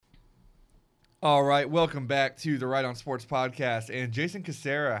All right, welcome back to the Right on Sports podcast. And Jason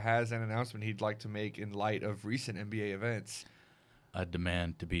Casera has an announcement he'd like to make in light of recent NBA events. A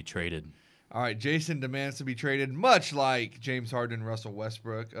demand to be traded. All right, Jason demands to be traded, much like James Harden and Russell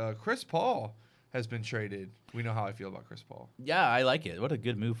Westbrook. Chris Paul has been traded. We know how I feel about Chris Paul. Yeah, I like it. What a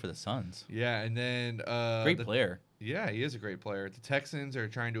good move for the Suns. Yeah, and then Great player. Yeah, he is a great player. The Texans are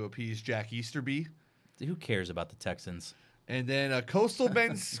trying to appease Jack Easterby. Who cares about the Texans? And then Coastal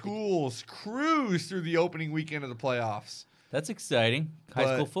Bend Schools cruise through the opening weekend of the playoffs. That's exciting.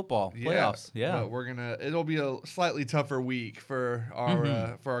 High school football playoffs. Yeah. But it'll be a slightly tougher week for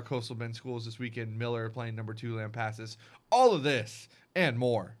our Coastal Bend Schools this weekend. Miller playing number 2 Lampasas. All of this and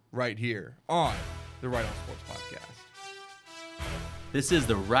more right here on the Right on Sports podcast. This is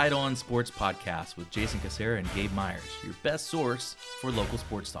the Right On Sports podcast with Jason Casera and Gabe Myers, your best source for local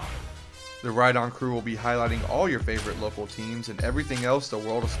sports talk. The Right On crew will be highlighting all your favorite local teams and everything else the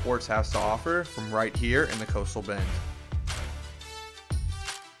world of sports has to offer from right here in the Coastal Bend.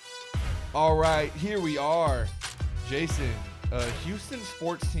 All right, here we are. Jason, Houston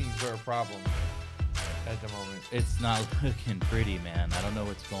sports teams are a problem at the moment. It's not looking pretty, man. I don't know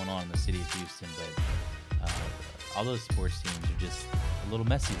what's going on in the city of Houston, but all those sports teams are just a little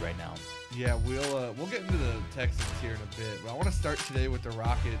messy right now. Yeah, we'll get into the Texans here in a bit, but I want to start today with the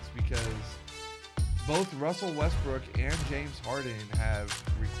Rockets because both Russell Westbrook and James Harden have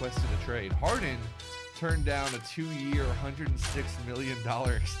requested a trade. Harden turned down a 2-year, $106 million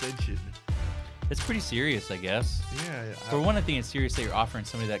extension. It's pretty serious, I guess. Yeah. For one, I think it's serious that you're offering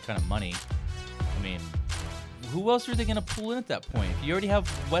somebody that kind of money. I mean, who else are they going to pull in at that point? If you already have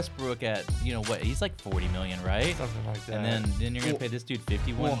Westbrook at, he's like $40 million, right? Something like that. And then you're going to pay this dude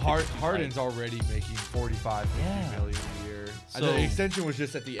 $51 Well, million. Harden's already making $45, $50 million a year. So, the extension was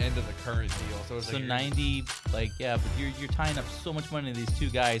just at the end of the current deal. So, it's like 90, but you're tying up so much money to these two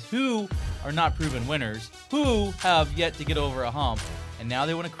guys who are not proven winners, who have yet to get over a hump, and now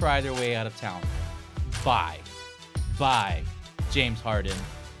they want to cry their way out of town. Bye, James Harden.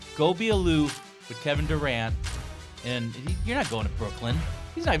 Go be aloof with Kevin Durant. And you're not going to Brooklyn.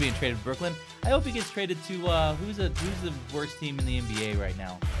 He's not being traded to Brooklyn. I hope he gets traded to who's the worst team in the NBA right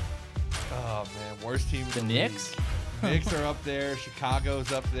now? Oh man, worst team. The Knicks. Knicks are up there.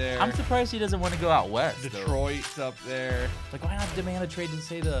 Chicago's up there. I'm surprised he doesn't want to go out west. Detroit's up there. Like, why not demand a trade to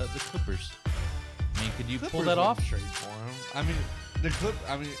say the Clippers? I mean, could you Clippers pull that off? Trade for him. I don't think the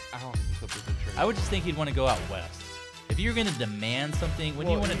Clippers would trade. I would just think he'd want to go out west. If you're going to demand something, what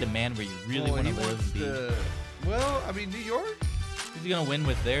do you want to demand where you really want to live and be? New York. Who's he going to win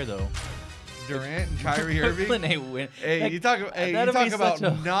with there, though? Durant and Kyrie Irving. Brooklyn ain't win. You talk about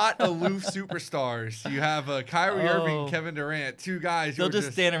not aloof superstars. You have Kyrie Irving, Kevin Durant, two guys. They'll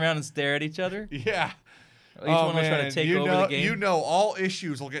just stand around and stare at each other. Yeah. Each one will try to take over the game. All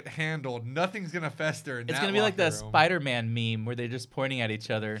issues will get handled. Nothing's gonna fester. It's gonna be like that Spider-Man meme where they're just pointing at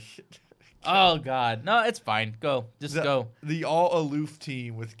each other. Oh God, no, it's fine. Go, go. The all aloof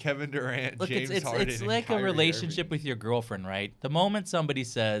team with Kevin Durant, Look, James Harden. Harden, It's like a relationship with your girlfriend, right? The moment somebody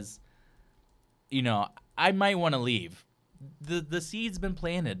says, I might want to leave, the seed's been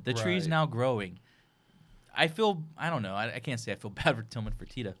planted. The tree's now growing. I don't know. I can't say I feel bad for Tillman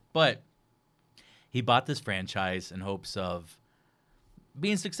Fertitta, but he bought this franchise in hopes of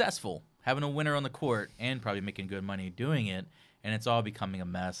being successful, having a winner on the court, and probably making good money doing it. And it's all becoming a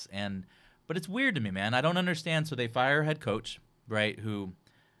mess. But it's weird to me, man. I don't understand. So they fire a head coach, right, who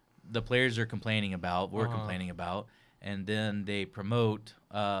the players are complaining about, complaining about, and then they promote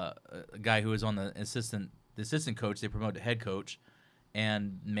a guy who is on the assistant coach. They promote the head coach,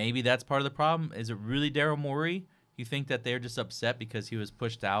 and maybe that's part of the problem. Is it really Daryl Morey? You think that they're just upset because he was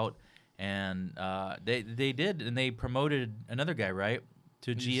pushed out? And they did, and they promoted another guy, right,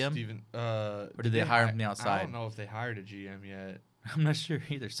 to GM? Or did they hire him from the outside? I don't know if they hired a GM yet. I'm not sure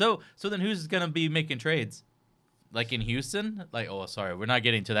either. So then who's going to be making trades? Like in Houston? Sorry, we're not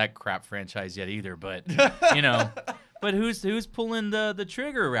getting to that crap franchise yet either, but, But who's pulling the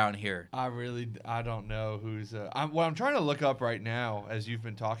trigger around here? I don't know who's. What I'm trying to look up right now, as you've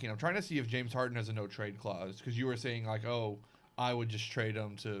been talking, I'm trying to see if James Harden has a no trade clause, because you were saying I would just trade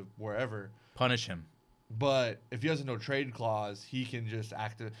him to wherever. Punish him. But if he has a no trade clause, he can just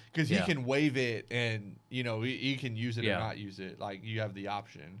because he can waive it and he can use it or not use it. Like, you have the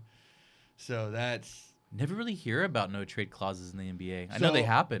option. So that's. Never really hear about no trade clauses in the NBA. I know they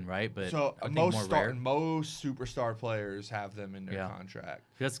happen, right? But most superstar players have them in their contract.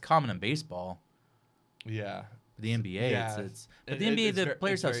 That's common in baseball. Yeah. The NBA, but the NBA, the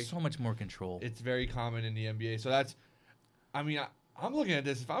players have so much more control. It's very common in the NBA. So that's, I'm looking at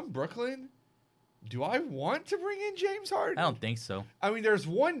this. If I'm Brooklyn, do I want to bring in James Harden? I don't think so. There's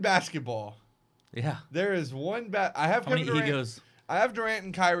one basketball Yeah. There is one bad. I have How many Kevin Durant. egos? I have Durant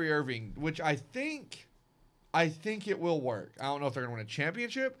and Kyrie Irving, which I think it will work. I don't know if they're gonna win a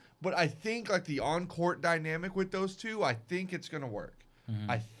championship, but I think like the on-court dynamic with those two, I think it's gonna work. Mm-hmm.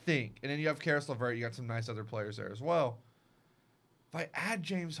 I think. And then you have Karis LeVert. You got some nice other players there as well. If I add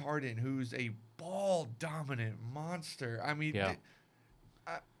James Harden, who's a ball-dominant monster, I mean, Yeah.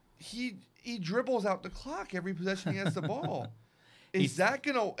 he dribbles out the clock every possession he has the ball. Is that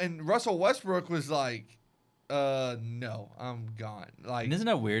gonna? And Russell Westbrook was like, no, I'm gone. Like, And isn't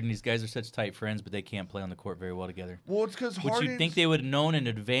that weird? And these guys are such tight friends, but they can't play on the court very well together. well, it's because Which you'd think they would have known in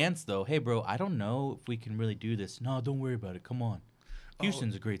advance, though. Hey, bro, I don't know if we can really do this. No, don't worry about it. Come on.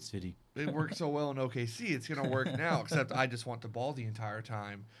 Houston's a great city. It worked so well in OKC. It's gonna work now. Except I just want the ball the entire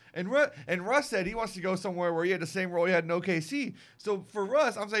time. And Russ said he wants to go somewhere where he had the same role he had in OKC. So for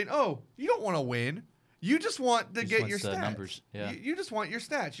Russ, I'm saying, oh, you don't want to win. You just want to get your stats. Numbers. Yeah. You just want your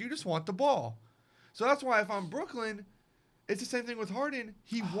stats. You just want the ball. So that's why if I'm Brooklyn, it's the same thing with Harden.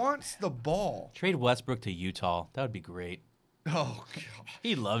 He wants the ball. Trade Westbrook to Utah. That would be great. Oh god.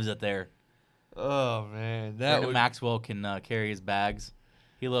 He loves it there. Oh man, Vernon Maxwell can carry his bags.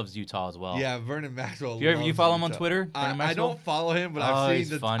 He loves Utah as well. Yeah, Vernon Maxwell. You follow him on Twitter? I don't follow him, but I've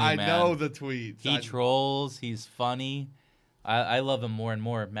seen funny, I man. know the tweets. He trolls. He's funny. I love him more and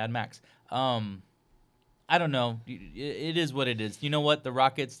more. Mad Max. I don't know. It is what it is. You know what? The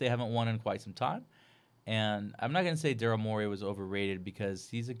Rockets, they haven't won in quite some time. And I'm not going to say Daryl Morey was overrated because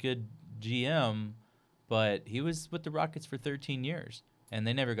he's a good GM, but he was with the Rockets for 13 years, and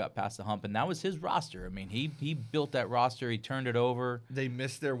they never got past the hump. And that was his roster. I mean, he built that roster. He turned it over. They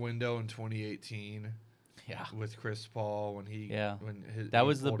missed their window in 2018. Yeah. With Chris Paul when he that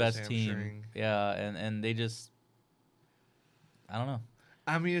was the best team. Yeah, and they just I don't know.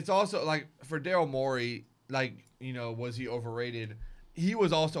 I mean, it's also like for Daryl Morey, like, you know, was he overrated? He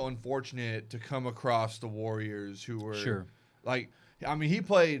was also unfortunate to come across the Warriors who were like, I mean, he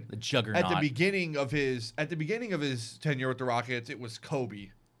played the juggernaut at the beginning of his tenure with the Rockets. It was Kobe,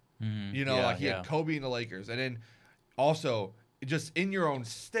 you know, he had Kobe and the Lakers, and then also just in your own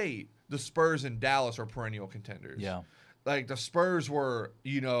state, the Spurs and Dallas are perennial contenders. Yeah, like the Spurs were,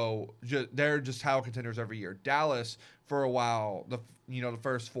 you know, they're just title contenders every year. Dallas for a while, the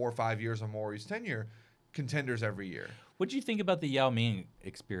first 4 or 5 years of Morey's tenure, contenders every year. What do you think about the Yao Ming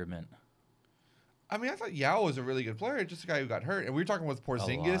experiment? I mean, I thought Yao was a really good player, just a guy who got hurt. And we were talking with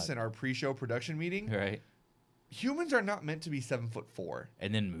Porzingis in our pre-show production meeting. Right. Humans are not meant to be 7'4"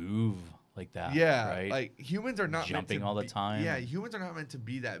 and then move like that. Yeah, right? like humans are not jumping meant to all the time. Yeah, humans are not meant to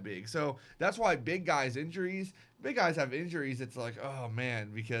be that big. So that's why big guys have injuries. It's like, oh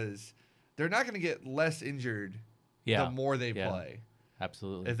man, because they're not going to get less injured the more they play.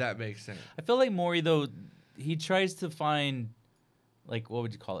 Absolutely. If that makes sense. I feel like Morey, though, he tries to find, like, what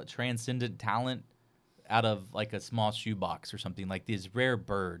would you call it, transcendent talent out of, like, a small shoebox or something, like these rare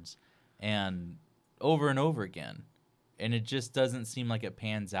birds, and over again. And it just doesn't seem like it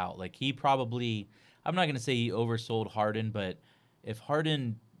pans out. Like, he probably, I'm not going to say he oversold Harden, but if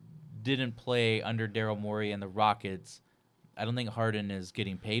Harden didn't play under Daryl Morey and the Rockets, I don't think Harden is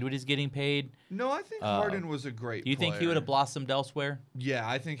getting paid what he's getting paid. No, I think Harden was a great player. Do you think he would have blossomed elsewhere? Yeah,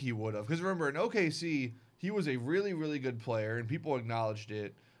 I think he would have. Because remember, in OKC, he was a really, really good player, and people acknowledged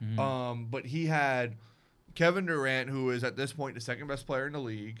it. Mm-hmm. But he had Kevin Durant, who is at this point the second best player in the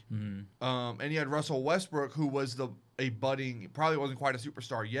league. Mm-hmm. And he had Russell Westbrook, who was a budding, probably wasn't quite a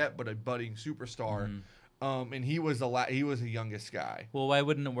superstar yet, but a budding superstar. Mm-hmm. And he was the youngest guy. Well, why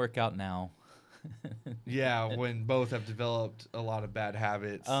wouldn't it work out now? Yeah, when both have developed a lot of bad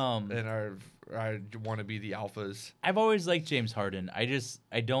habits and I want to be the alphas. I've always liked James Harden.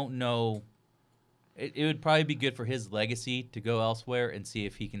 I don't know. It would probably be good for his legacy to go elsewhere and see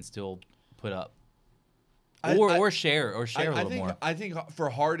if he can still put up, or share a little more. I think for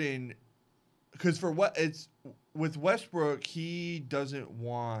Harden, because with Westbrook, he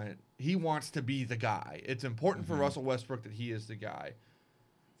wants to be the guy. It's important for Russell Westbrook that he is the guy.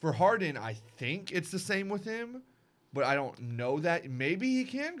 For Harden, I think it's the same with him, but I don't know that. Maybe he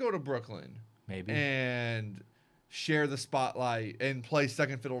can go to Brooklyn. Maybe. And share the spotlight and play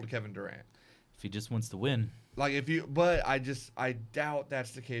second fiddle to Kevin Durant. If he just wants to win. But I doubt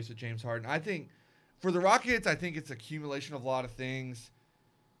that's the case with James Harden. I think for the Rockets, I think it's accumulation of a lot of things.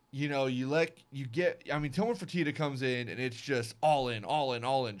 You know, Tillman Fertitta comes in and it's just all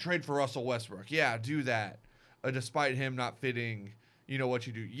in. Trade for Russell Westbrook. Yeah, do that. Despite him not fitting, you know what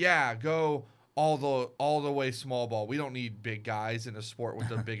you do. Yeah, go all the way small ball. We don't need big guys in a sport with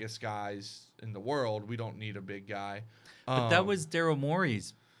the biggest guys in the world. We don't need a big guy. But that was Daryl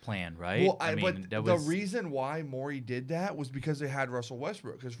Morey's plan, right? Well, I mean, but that the was reason why Morey did that was because they had Russell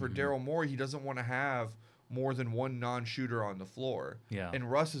Westbrook. Because for Daryl Morey, he doesn't want to have more than one non-shooter on the floor. Yeah. And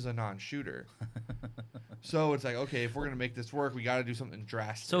Russ is a non-shooter. So it's like, okay, if we're going to make this work, we got to do something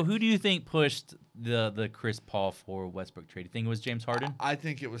drastic. So who do you think pushed the Chris Paul for Westbrook trade? You think it was James Harden? I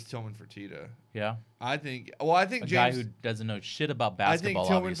think it was Tillman Fertitta. Yeah. I think A James, guy who doesn't know shit about basketball. I think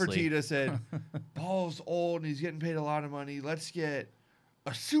Tillman obviously. Fertitta said, Paul's old and he's getting paid a lot of money. Let's get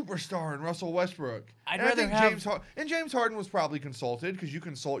a superstar in Russell Westbrook. I'd And rather I think have- James Harden was probably consulted because you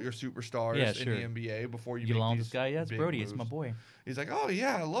consult your superstars Yeah, sure. in the NBA before you You make along these this guy? Yeah, it's big Brody. It's moves. my boy. He's like, oh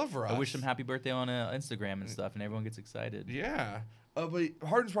yeah, I love Russ. I wish him happy birthday on Instagram and stuff, and everyone gets excited. Yeah, but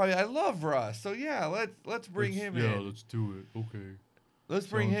Harden's probably, I love Russ. So yeah, let's bring him in. let's do it. Okay. Let's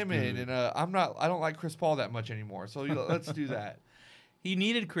bring sounds him in. good. And I don't like Chris Paul that much anymore. So let's do that. He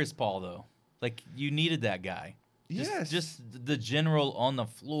needed Chris Paul though. Like you needed that guy. Yes. Just the general on the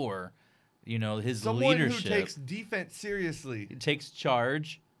floor. You know, his Someone leadership. who takes defense seriously. He takes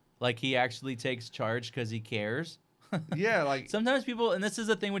charge. Like he actually takes charge because he cares. Yeah, like Sometimes people, and this is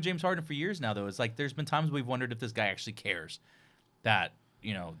the thing with James Harden for years now, though. It's like there's been times we've wondered if this guy actually cares that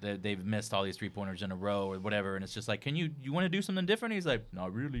they've missed all these 3-pointers in a row or whatever, and it's just like, you want to do something different? He's like,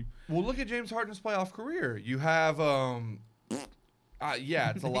 not really. well, look at James Harden's playoff career. You have yeah,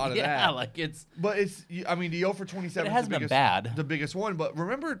 it's a lot of yeah, that. like it's. But it's, I mean, the 0 for 27 It hasn't been bad. The biggest one. But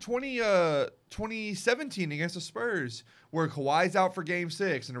remember 2017 against the Spurs where Kawhi's out for Game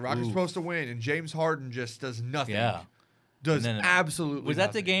 6 and the Rockets are Ooh. supposed to win and James Harden just does nothing. Yeah. Does And then absolutely Was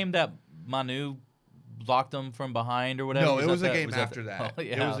that the nothing. game that Manu blocked him from behind or whatever? No, it was a that- game was that after that. Oh,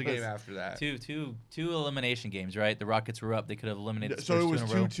 yeah, It was a game after that. Two elimination games, right? The Rockets were up. They could have eliminated the So Spurs it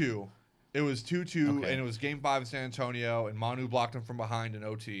was two in a row. 2-2. It was 2-2, Okay. and it was Game 5 in San Antonio, and Manu blocked him from behind in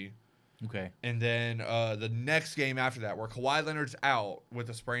OT. Okay. And then the next game after that, where Kawhi Leonard's out with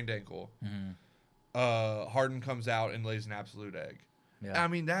a sprained ankle, Harden comes out and lays an absolute egg. Yeah. I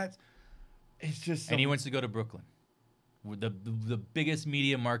mean, it's just... And he wants to go to Brooklyn, with the biggest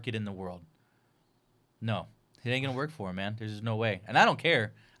media market in the world. No, it ain't gonna work for him, man. There's just no way. And I don't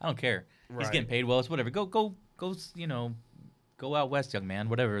care. He's Right. getting paid well. It's whatever. Go. Go out west, young man.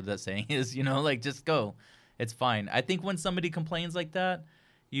 Whatever that saying is, like just go. It's fine. I think when somebody complains like that,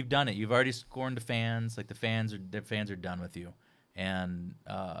 you've done it. You've already scorned the fans. Like the fans are done with you, and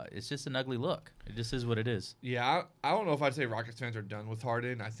it's just an ugly look. It just is what it is. Yeah, I don't know if I'd say Rockets fans are done with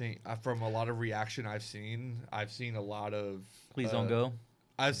Harden. I think from a lot of reaction I've seen a lot of... Please don't go.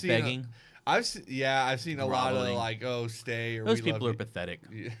 I've seen... Begging. I've seen a lot of Groveling. like, oh, stay or Those we people love are you. pathetic.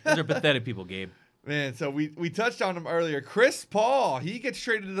 Yeah. Those are pathetic people, Gabe. Man, so we touched on him earlier. Chris Paul, he gets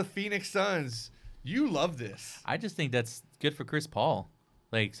traded to the Phoenix Suns. You love this. I just think that's good for Chris Paul.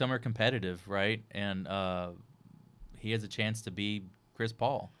 Like, some are competitive, right? And he has a chance to be Chris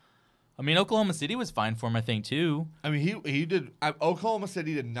Paul. I mean, Oklahoma City was fine for him, I think, too. I mean, he did. Oklahoma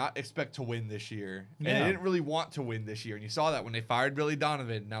City did not expect to win this year, and Yeah. they didn't really want to win this year. And you saw that when they fired Billy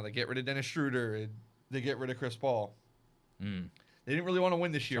Donovan. Now they get rid of Dennis Schroeder, and they get rid of Chris Paul. They didn't really want to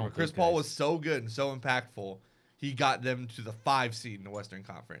win this year, Don't but Chris those Paul guys. was so good and so impactful. He got them to the 5 seed in the Western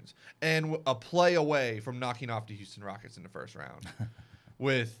Conference and a play away from knocking off the Houston Rockets in the first round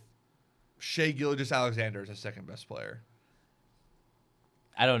with Shea Gilgeous-Alexander as the second best player.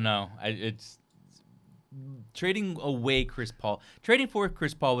 I don't know. It's trading away Chris Paul. Trading for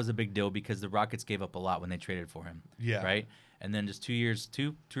Chris Paul was a big deal because the Rockets gave up a lot when they traded for him. Yeah. Right? And then just 3 years?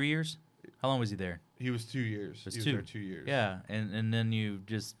 How long was he there? He was 2 years. It was He was two. there 2 years. Yeah, and then you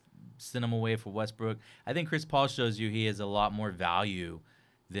just send him away for Westbrook. I think Chris Paul shows you he has a lot more value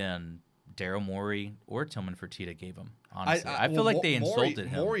than Daryl Morey or Tillman Fertitta gave him. Honestly, I feel like they insulted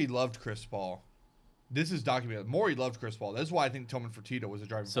him. Morey loved Chris Paul. This is documented. Morey loved Chris Paul. That's why I think Tillman Fertitta was a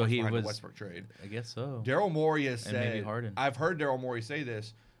driving So force he behind was- the Westbrook trade. I guess so. Daryl Morey has And said, maybe Harden. I've heard Daryl Morey say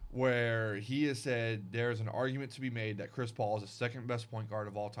this, where he has said there's an argument to be made that Chris Paul is the second best point guard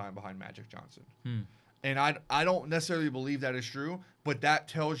of all time behind Magic Johnson. And I don't necessarily believe that is true, but that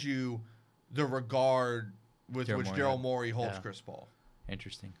tells you the regard with Daryl which Morey Daryl had. Morey holds Yeah. Chris Paul.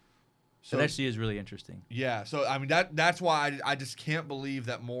 Interesting. So That actually is really interesting. yeah, so I mean that's why I just can't believe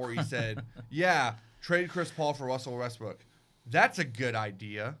that Morey said, yeah, trade Chris Paul for Russell Westbrook. That's a good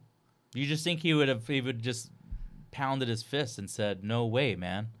idea. You just think he would just pounded his fist and said, "No way,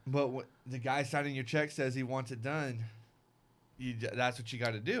 man." But the guy signing your check says he wants it done. That's what you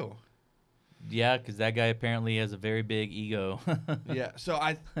got to do. Yeah, because that guy apparently has a very big ego. Yeah. So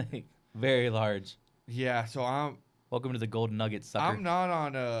Like, very large. So I'm Welcome to the Golden Nugget, sucker.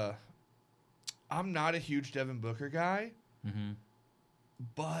 I'm not a huge Devin Booker guy, Mm-hmm.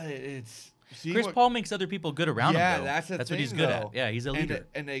 but it's Chris Paul makes other people good around him. Though. That's what thing, he's good though. at. Yeah, he's a leader.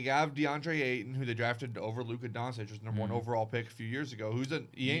 And they have DeAndre Ayton, who they drafted over Luka Doncic, was number 1 overall pick a few years ago.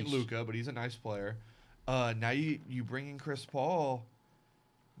 He ain't Luka, but he's a nice player. Now you bring in Chris Paul.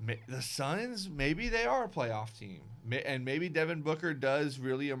 The Suns, maybe they are a playoff team, and maybe Devin Booker does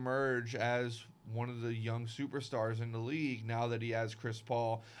really emerge as one of the young superstars in the league now that he has Chris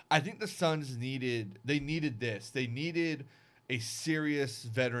Paul. I think the Suns needed this. They needed a serious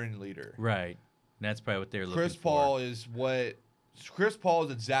veteran leader. Right. And that's probably what they're looking for. Chris Paul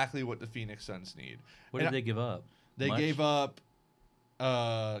is exactly what the Phoenix Suns need. What did they give up? They gave up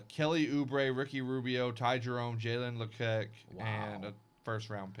Kelly Oubre, Ricky Rubio, Ty Jerome, Jalen Leclerc, and a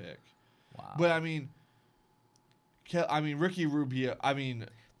first-round pick. Wow. But, Ricky Rubio,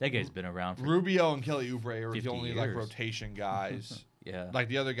 that guy's been around for Rubio and Kelly Oubre are the only years. like rotation guys. Yeah. Like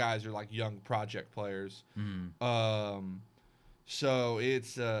the other guys are like young project players. Mm-hmm. So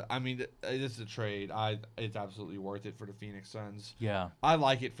it's it's a trade. It's absolutely worth it for the Phoenix Suns. Yeah. I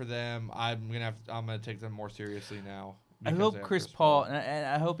like it for them. I'm gonna take them more seriously now. I hope Chris Paul, and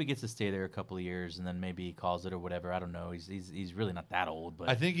I hope he gets to stay there a couple of years, and then maybe he calls it or whatever. I don't know. He's really not that old, but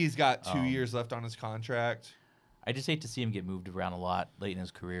I think he's got 2 years left on his contract. I just hate to see him get moved around a lot late in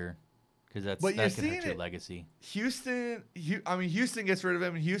his career, because that can hurt your legacy. Houston gets rid of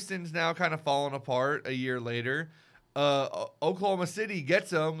him, and Houston's now kind of falling apart a year later. Oklahoma City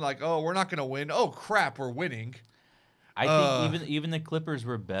gets him, like, oh, we're not going to win. Oh, crap, we're winning. I think even the Clippers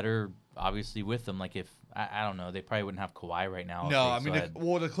were better, obviously, with them. Like, if I don't know, they probably wouldn't have Kawhi right now. No,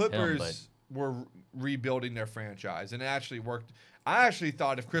 the Clippers were rebuilding their franchise, and it actually worked. I actually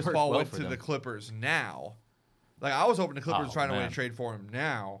thought if Chris Paul went to the Clippers now, like I was hoping the Clippers were trying to win a trade for him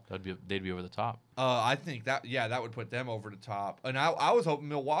now. They'd be over the top. I think that would put them over the top. And I was hoping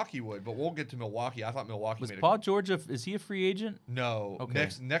Milwaukee would, but we'll get to Milwaukee. I thought Milwaukee was Paul George. Is he a free agent? No. Okay.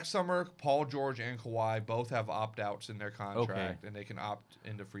 Next summer, Paul George and Kawhi both have opt-outs in their contract, and they can opt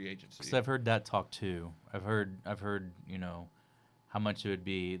into free agency. Because I've heard that talk too. I've heard how much it would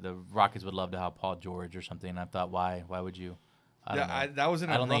be. The Rockets would love to have Paul George or something. And I thought, why would you? That was in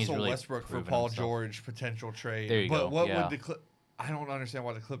a Russell Westbrook for Paul George potential trade. There you go. But what would I don't understand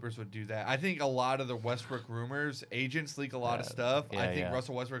why the Clippers would do that. I think a lot of the Westbrook rumors, agents leak a lot of stuff. I think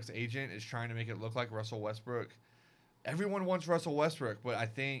Russell Westbrook's agent is trying to make it look like Russell Westbrook. Everyone wants Russell Westbrook, but I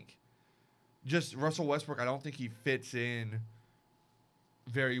think just Russell Westbrook, I don't think he fits in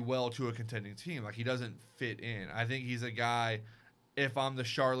very well to a contending team. Like, he doesn't fit in. I think he's a guy, if I'm the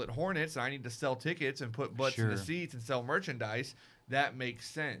Charlotte Hornets and I need to sell tickets and put butts in the seats and sell merchandise, that makes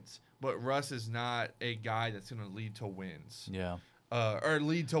sense. But Russ is not a guy that's going to lead to wins. Yeah. Or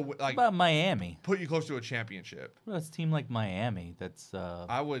lead to like. What about Miami? Put you close to a championship. Well, it's a team like Miami. That's.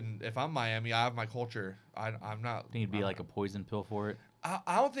 I wouldn't. If I'm Miami, I have my culture. I'm not. I think it'd be like a poison pill for it.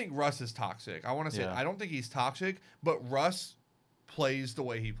 I don't think Russ is toxic. I want to say I don't think he's toxic, but Russ plays the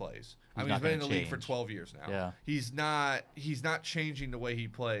way he plays. He's been in the league for 12 years now. Yeah. He's not changing the way he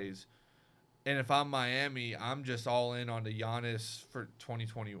plays. And if I'm Miami, I'm just all in on the Giannis for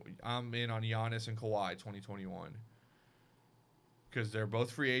 2020. I'm in on Giannis and Kawhi 2021. Because they're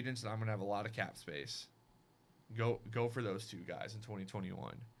both free agents, and I'm going to have a lot of cap space. Go for those two guys in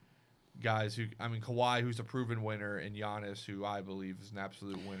 2021. Guys Kawhi, who's a proven winner, and Giannis, who I believe is an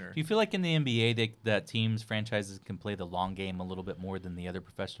absolute winner. Do you feel like in the NBA that teams, franchises can play the long game a little bit more than the other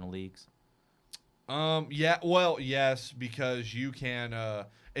professional leagues? Yeah. Well, yes, because you can.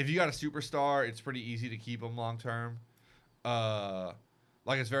 If you got a superstar, it's pretty easy to keep them long term.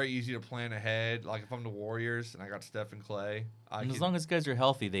 Like, it's very easy to plan ahead. Like, if I'm the Warriors and I got Steph and Clay, as long as guys are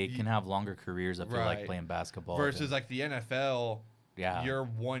healthy, they can have longer careers. I feel like playing basketball versus like the NFL. Yeah, you're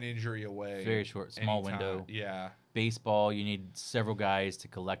one injury away. Very short, small window. Yeah. Baseball, you need several guys to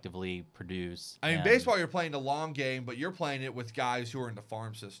collectively produce. Baseball, you're playing the long game, but you're playing it with guys who are in the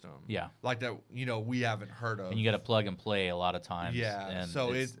farm system. Yeah. Like that, we haven't heard of. And you got to plug and play a lot of times. Yeah. And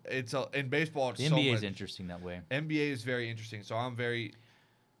so it's in baseball. The NBA is interesting that way. NBA is very interesting. So I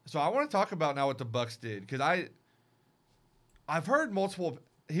want to talk about now what the Bucks did, because I've heard multiple.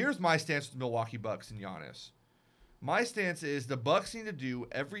 Here's my stance with the Milwaukee Bucks and Giannis. My stance is the Bucks need to do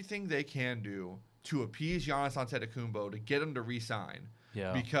everything they can do to appease Giannis Antetokounmpo to get him to re-sign.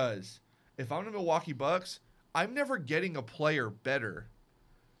 Yeah. Because if I'm the Milwaukee Bucks, I'm never getting a player better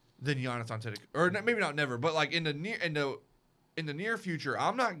than Giannis Antetokounmpo. Or maybe not never, but like in the near future,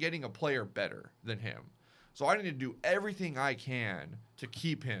 I'm not getting a player better than him. So I need to do everything I can to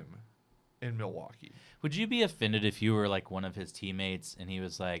keep him in Milwaukee. Would you be offended if you were like one of his teammates and he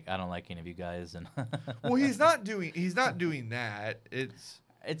was like, "I don't like any of you guys"? And well, he's not doing that.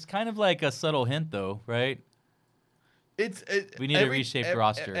 It's kind of like a subtle hint, though, right? We need a reshaped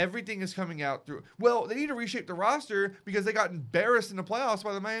roster. Everything is coming out through. Well, they need to reshape the roster because they got embarrassed in the playoffs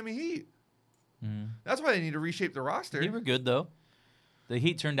by the Miami Heat. Mm-hmm. That's why they need to reshape the roster. They were good though. The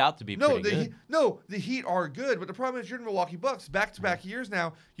Heat turned out to be pretty good. The Heat are good, but the problem is you're the Milwaukee Bucks. Back-to-back years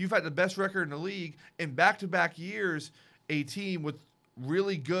now, you've had the best record in the league, and back-to-back years, a team with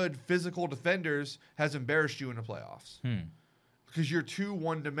really good physical defenders has embarrassed you in the playoffs. Because you're too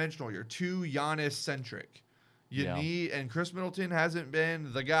one-dimensional. You're too Giannis-centric. And Chris Middleton hasn't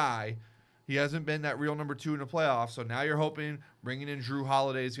been the guy. He hasn't been that real number 2 in the playoffs, so now you're hoping bringing in Drew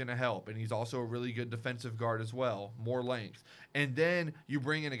Holiday is going to help, and he's also a really good defensive guard as well, more length. And then you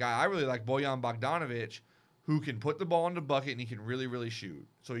bring in a guy I really like, Bojan Bogdanovic, who can put the ball in the bucket and he can really, really shoot.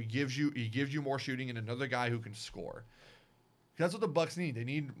 So he gives you more shooting and another guy who can score. That's what the Bucks need. They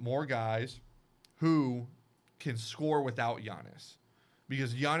need more guys who can score without Giannis,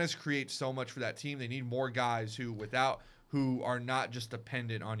 because Giannis creates so much for that team. They need more guys who are not just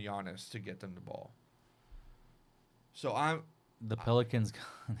dependent on Giannis to get them the ball. So the Pelicans,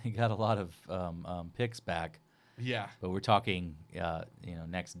 they got a lot of picks back. Yeah, but we're talking,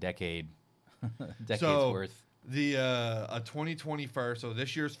 next decades worth. A 2021, so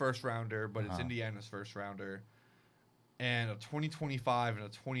this year's first rounder, but it's Indiana's first rounder, and a 2025 and a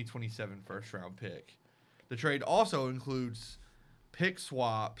 2027 first round pick. The trade also includes pick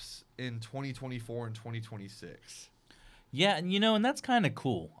swaps in 2024 and 2026. Yeah, and that's kind of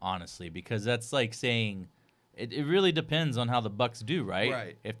cool, honestly, because that's like saying it really depends on how the Bucks do, right?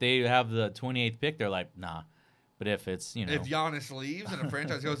 Right. If they have the 28th pick, they're like, nah. But if it's, if Giannis leaves and the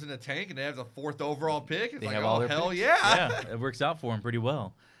franchise goes in the tank and they have the 4th overall pick, it's they like, have all their hell picks. yeah. Yeah, it works out for them pretty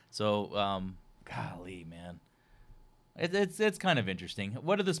well. So, golly, man. It's kind of interesting.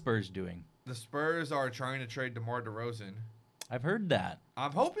 What are the Spurs doing? The Spurs are trying to trade DeMar DeRozan. I've heard that.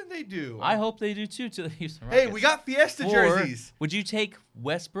 I'm hoping they do. I hope they do too to the Houston Rockets. Hey, we got Fiesta jerseys. Would you take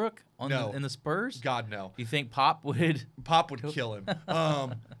Westbrook in the Spurs? God, no. You think Pop would? Pop would kill him.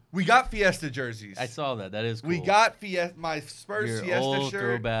 We got Fiesta jerseys. I saw that. That is cool. We got my Spurs Your Fiesta old shirt.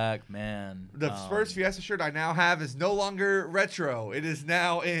 Throwback, man. The Spurs Fiesta shirt I now have is no longer retro. It is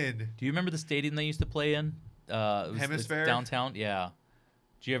now in. Do you remember the stadium they used to play in? Hemisphere? Downtown? Yeah.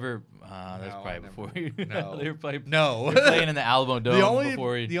 Did you ever? That's probably before you. No. They were playing. No. They were playing in the Alamo Dome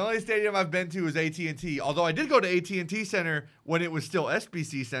before. The only stadium I've been to is AT&T. Although I did go to AT&T Center when it was still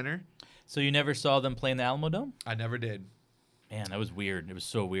SBC Center. So you never saw them play in the Alamo Dome? I never did. Man, that was weird. It was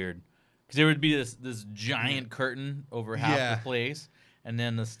so weird. Because there would be this giant curtain over half the place, and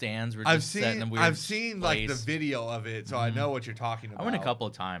then the stands were just set in a weird I've seen place. like the video of it, so I know what you're talking about. I went a couple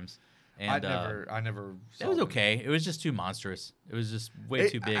of times. And I never. It was okay. It was just too monstrous. It was just way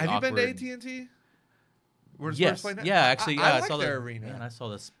too big. Have awkward. you been to AT&T? Yes. Yeah, actually, I I like saw their arena. Man, I saw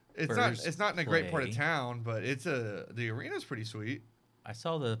the Spurs. It's not in a great part of town, but the arena's pretty sweet. I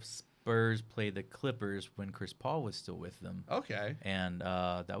saw the Spurs play the Clippers when Chris Paul was still with them. Okay. And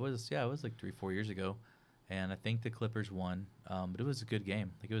that was it was like 3-4 years ago, and I think the Clippers won. But it was a good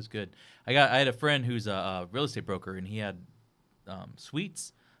game. Like, it was good. I had a friend who's a real estate broker, and he had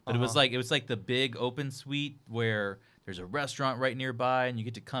suites. But it was like the big open suite where there's a restaurant right nearby and you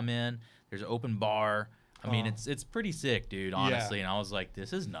get to come in. There's an open bar. I mean, it's pretty sick, dude, honestly. Yeah. And I was like,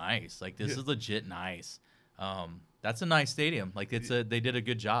 this is nice. Like, this is legit nice. That's a nice stadium. Like, they did a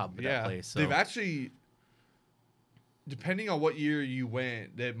good job with that place. So. They've actually, depending on what year you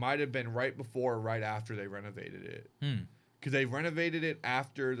went, it might have been right before or right after they renovated it. Because they renovated it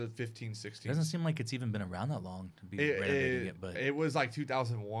after the 15-16. It doesn't seem like it's even been around that long to be renovating it. But it was like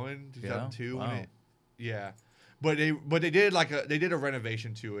 2001, 2002. Wow. But they did a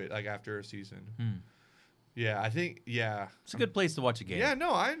renovation to it like after a season. Yeah, I think it's a good place to watch a game. Yeah,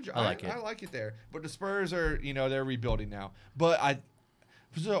 no, I like it. I like it there. But the Spurs are they're rebuilding now. But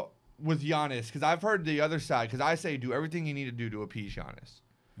so with Giannis, because I've heard the other side. Because I say do everything you need to do to appease Giannis.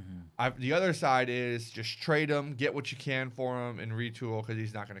 The other side is just trade him, get what you can for him, and retool because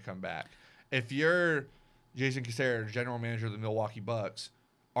he's not going to come back. If you're Jason Cassera, general manager of the Milwaukee Bucks,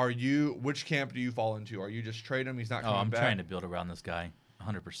 which camp do you fall into? Are you just trade him? He's not coming back. I'm trying to build around this guy,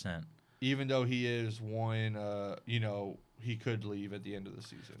 100%. Even though he is one, he could leave at the end of the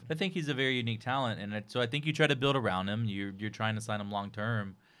season. I think he's a very unique talent, and so I think you try to build around him. You're trying to sign him long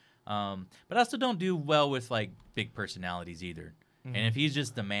term, but I also don't do well with like big personalities either. And if he's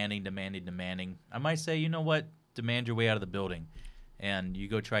just demanding, I might say, you know what, demand your way out of the building, and you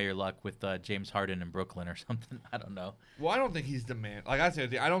go try your luck with James Harden in Brooklyn or something. I don't know. Well, I don't think he's Like I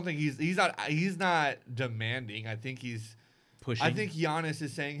said, I don't think he's not demanding. I think he's pushing. I think Giannis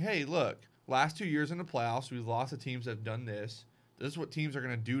is saying, hey, look, last 2 years in the playoffs, we've lost to teams that have done this. This is what teams are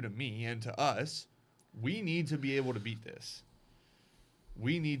going to do to me and to us. we need to be able to beat this.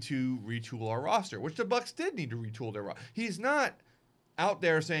 We need to retool our roster, which the Bucks did need to retool their roster. He's not out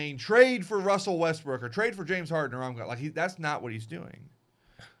there saying trade for Russell Westbrook or trade for James Harden or I'm going like that's not what he's doing.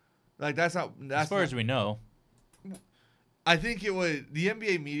 Like that's as far as we know. I think it was the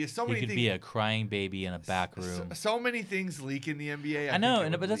NBA media. So many he could things, be a crying baby in a back room. So many things leak in the NBA. I know,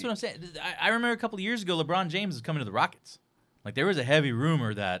 but that's what I'm saying. I remember a couple of years ago, LeBron James was coming to the Rockets. Like there was a heavy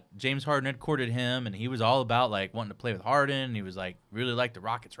rumor that James Harden had courted him, and he was all about like wanting to play with Harden. And he was like really liked the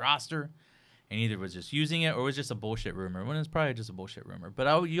Rockets roster, and either was just using it or was just a bullshit rumor. When it's probably just a bullshit rumor.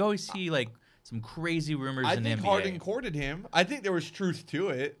 But you always see like some crazy rumors in the NBA. I think Harden courted him. I think there was truth to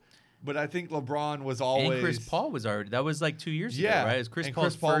it. But I think LeBron was always. And Chris Paul was already. That was like 2 years ago, right? It was Chris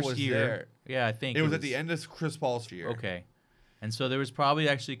Paul's first year. There. Yeah, I think it was at the end of Chris Paul's year. Okay, and so there was probably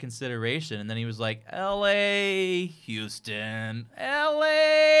actually consideration, and then he was like, "L.A., Houston,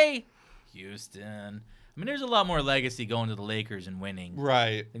 L.A., Houston." I mean, there's a lot more legacy going to the Lakers and winning,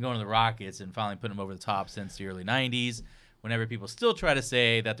 right, than going to the Rockets and finally putting them over the top since the early '90s. Whenever people still try to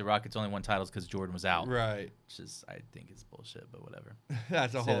say that the Rockets only won titles because Jordan was out. Right. Which is, I think it's bullshit, but whatever.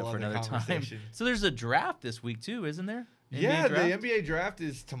 That's a whole other conversation. Time. So there's a draft this week too, isn't there? Yeah, the NBA draft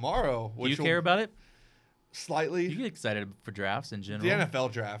is tomorrow. Do you care about it? Slightly. You get excited for drafts in general? The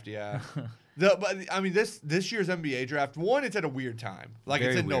NFL draft, yeah. But I mean, this year's NBA draft, one, it's at a weird time. Like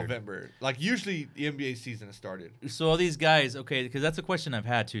it's in November. Like usually the NBA season has started. So all these guys, okay, because that's a question I've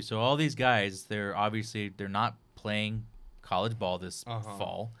had too. So all these guys, they're not playing college ball this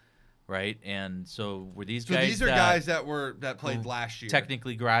fall, right? And so were these guys? So these are guys that played last year.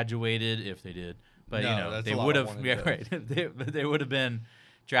 Technically graduated, if they did, but no, they would have. Yeah, right. they would have been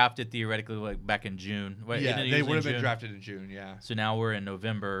drafted theoretically like back in June. Yeah, they would have been drafted in June. Yeah. So now we're in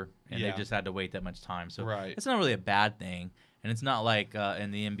November, and they just had to wait that much time. So right. It's not really a bad thing. And it's not like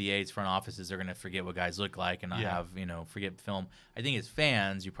in the NBA's front offices they're going to forget what guys look like and not have, forget film. I think as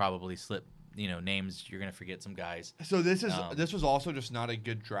fans, you probably slip names, you're gonna forget some guys. So this was also just not a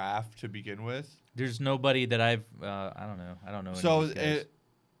good draft to begin with. There's nobody that I don't know. So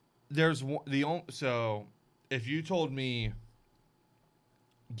so if you told me,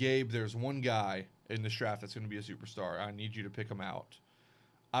 Gabe, there's one guy in this draft that's gonna be a superstar, I need you to pick him out,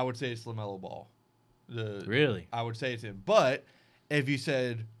 I would say it's LaMelo Ball. Really? I would say it's him. But if you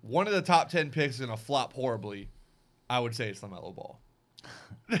said one of the top 10 picks is gonna flop horribly, I would say it's LaMelo Ball.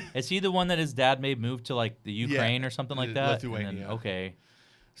 Is he the one that his dad made move to like the Ukraine or something like that? Lithuania. Okay.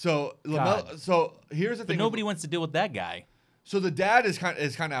 So LaMelo. So here's the thing. But nobody wants to deal with that guy. So the dad is kind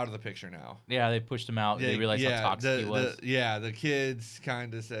of out of the picture now. Yeah, they pushed him out. They realized how toxic he was. The kids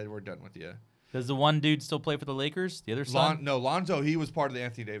kind of said, "We're done with you." Does the one dude still play for the Lakers? The other son? No, Lonzo. He was part of the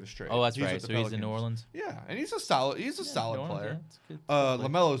Anthony Davis trade. Oh, that's right. So he's in New Orleans. Yeah, and he's a solid. He's a solid player. Yeah,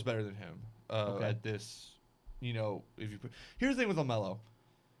 LaMelo is better than him at this. Here's the thing with LaMelo.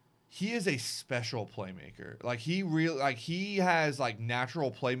 He is a special playmaker. Like he has like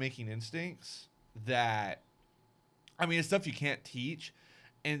natural playmaking instincts that, I mean, it's stuff you can't teach,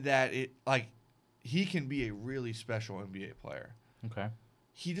 and that he can be a really special NBA player. Okay.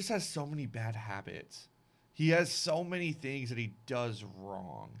 He just has so many bad habits. He has so many things that he does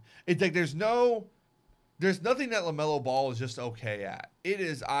wrong. It's like there's nothing that LaMelo Ball is just okay at. It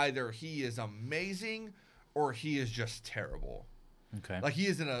is either he is amazing or he is just terrible. Okay. Like he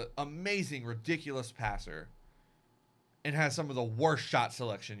is an amazing, ridiculous passer and has some of the worst shot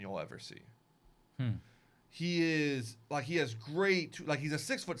selection you'll ever see. He has great, he's a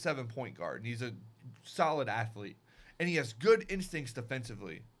 6'7" point guard and he's a solid athlete and he has good instincts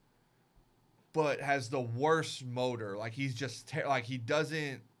defensively, but has the worst motor. Like he's just he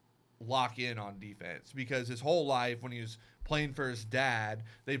doesn't lock in on defense because his whole life when he was playing for his dad,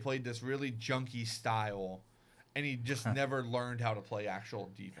 they played this really junky style. And he just never learned how to play actual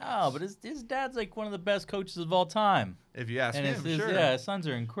defense. Oh, but his dad's like one of the best coaches of all time. If you ask him, sure. Yeah, his sons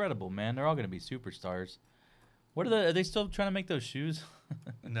are incredible, man. They're all going to be superstars. Are they still trying to make those shoes?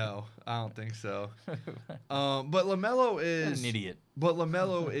 No, I don't think so. But LaMelo is an idiot. But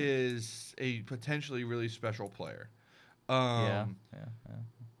LaMelo is a potentially really special player. Yeah.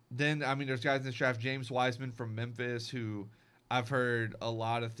 Then, I mean, there's guys in this draft, James Wiseman from Memphis, who I've heard a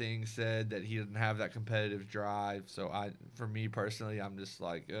lot of things said that he doesn't have that competitive drive. So for me personally, I'm just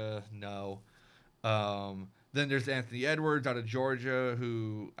like, no. Then there's Anthony Edwards out of Georgia,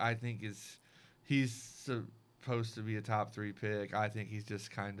 who I think he's supposed to be a top 3 pick. I think he's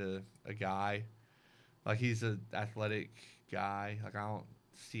just kind of a guy. Like he's an athletic guy. Like I don't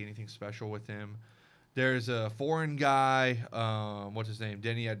see anything special with him. There's a foreign guy. What's his name?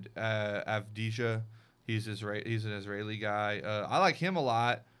 Denny Avdija. He's an Israeli guy. I like him a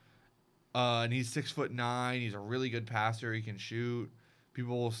lot. And he's 6'9". He's a really good passer. He can shoot.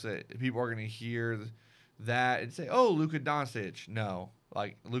 People are going to hear that and say, "Oh, Luka Doncic." No,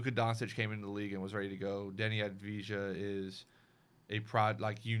 like Luka Doncic came into the league and was ready to go. Denny Advija is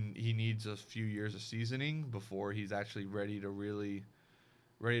he needs a few years of seasoning before he's actually ready to really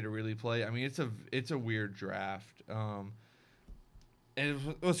play. I mean, it's a weird draft.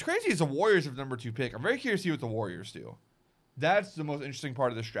 And what's crazy is the Warriors have number 2 pick. I'm very curious to see what the Warriors do. That's the most interesting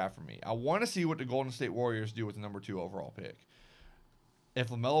part of this draft for me. I want to see what the Golden State Warriors do with the number 2 overall pick. If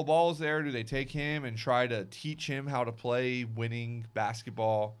LaMelo Ball is there, do they take him and try to teach him how to play winning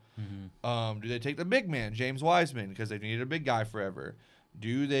basketball? Mm-hmm. Do they take the big man, James Wiseman, because they've needed a big guy forever?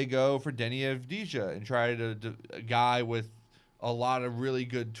 Do they go for Denny Avdija and try to a guy with a lot of really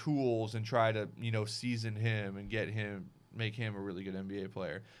good tools and try to season him and make him a really good NBA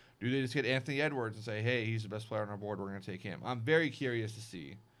player? Do they just get Anthony Edwards and say, hey, he's the best player on our board, we're going to take him? I'm very curious to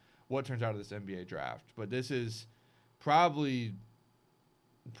see what turns out of this NBA draft. But this is probably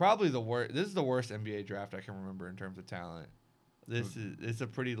the worst. This is the worst NBA draft I can remember in terms of talent. It's a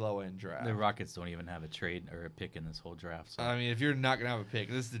pretty low end draft. The Rockets don't even have a trade or a pick in this whole draft. So. I mean, if you're not gonna have a pick,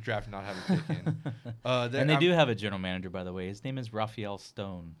 this is the draft to not have a pick in. And they do have a general manager, by the way. His name is Raphael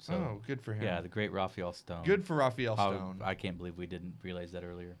Stone. So, good for him. Yeah, the great Raphael Stone. Good for Raphael Stone. I can't believe we didn't realize that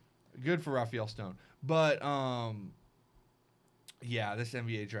earlier. Good for Raphael Stone. But yeah, this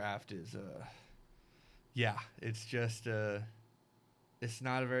NBA draft is it's just it's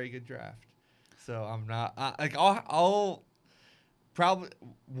not a very good draft. So I'm not I'll probably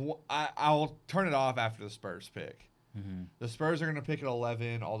I'll turn it off after the Spurs pick. Mm-hmm. The Spurs are going to pick at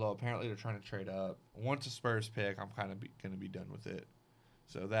 11, although apparently they're trying to trade up. Once the Spurs pick, I'm kind of going to be done with it.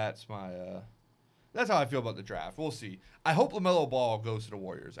 So that's how I feel about the draft. We'll see. I hope LaMelo Ball goes to the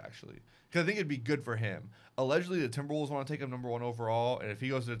Warriors, actually, because I think it'd be good for him. Allegedly, the Timberwolves want to take him number 1 overall, and if he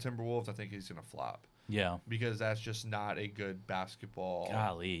goes to the Timberwolves, I think he's going to flop. Yeah. Because that's just not a good basketball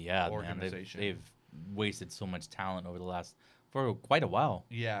organization. Man, they've wasted so much talent for quite a while.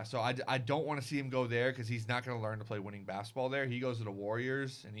 Yeah, so I don't want to see him go there because he's not going to learn to play winning basketball there. He goes to the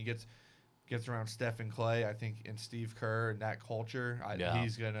Warriors, and he gets around Steph and Clay, I think, and Steve Kerr and that culture.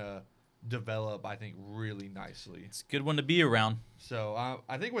 He's going to develop, I think, really nicely. It's a good one to be around. So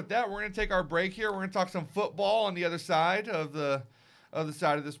I think with that, we're going to take our break here. We're going to talk some football on the other side of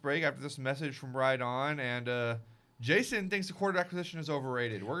this break after this message from Right On. And Jason thinks the quarterback position is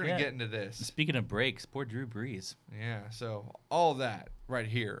overrated. We're going to get into this. Speaking of breaks, poor Drew Brees. Yeah, so all that right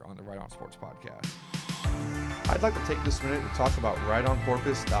here on the Right On Sports Podcast. I'd like to take this minute to talk about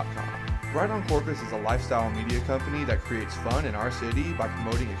RightOnCorpus.com. Right On Corpus is a lifestyle media company that creates fun in our city by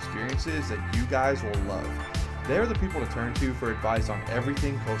promoting experiences that you guys will love. They're the people to turn to for advice on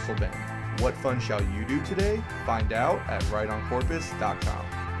everything Coastal Bend. What fun shall you do today? Find out at RightOnCorpus.com.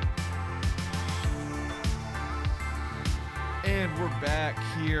 And we're back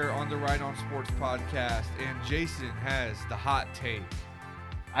here on the Right On Sports Podcast, and Jason has the hot take.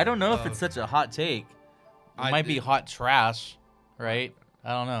 I don't know if it's such a hot take. It might be hot trash, right?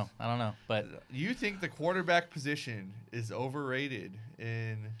 I don't know. But you think the quarterback position is overrated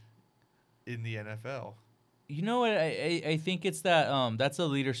in the NFL? You know what? I think it's that that's a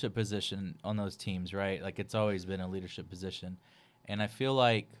leadership position on those teams, right? Like, it's always been a leadership position. And I feel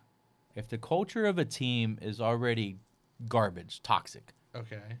like if the culture of a team is already garbage, toxic.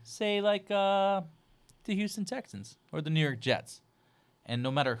 Okay. Say like the Houston Texans or the New York Jets. And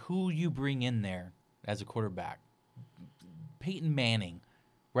no matter who you bring in there as a quarterback, Peyton Manning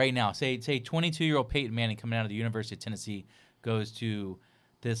right now, say 22-year-old Peyton Manning coming out of the University of Tennessee goes to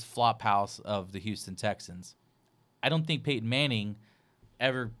this flop house of the Houston Texans. I don't think Peyton Manning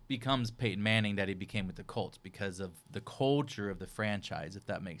ever becomes Peyton Manning that he became with the Colts because of the culture of the franchise, if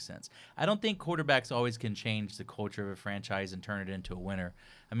that makes sense. I don't think quarterbacks always can change the culture of a franchise and turn it into a winner.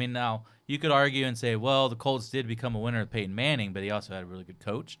 I mean, now, you could argue and say, well, the Colts did become a winner with Peyton Manning, but he also had a really good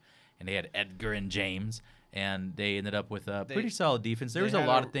coach, and they had Edgar and James, and they ended up with a pretty solid defense. There was a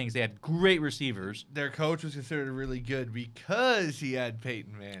lot of things. They had great receivers. Their coach was considered really good because he had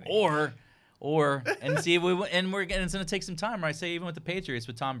Peyton Manning. And see, it's going to take some time, right? Say even with the Patriots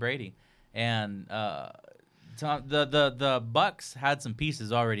with Tom Brady, and the Bucks had some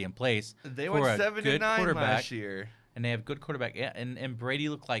pieces already in place. They went 7-9 last year, and they have good quarterback. Yeah, and Brady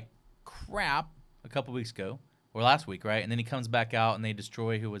looked like crap a couple weeks ago. Or last week, right? And then he comes back out and they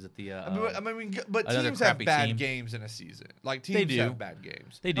destroy who was it? But teams have bad games in a season. Like, teams have bad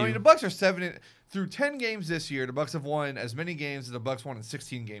games. They do. I mean, the Bucks are through 10 games this year. The Bucks have won as many games as the Bucks won in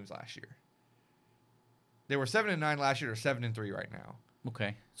 16 games last year. They were 7-9 last year. They're 7-3 right now.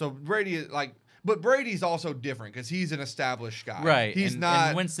 Okay. So Brady But Brady's also different because he's an established guy. Right. He's and, not.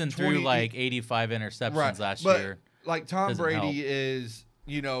 And Winston threw like 85 interceptions last year. Like Tom Doesn't Brady help. is,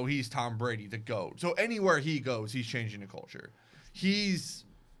 he's Tom Brady, the GOAT. So anywhere he goes, he's changing the culture.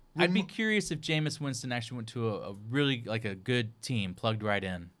 I'd be curious if Jameis Winston actually went to a really like a good team, plugged right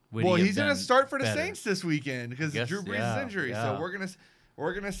in. Well, he's going to start for the Saints this weekend because of Drew Brees' injury. Yeah. So we're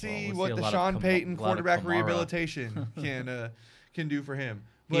gonna see we'll what see the Sean Payton quarterback rehabilitation can do for him.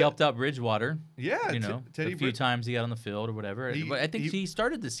 He helped out Bridgewater. Yeah, a few times he got on the field or whatever. But I think he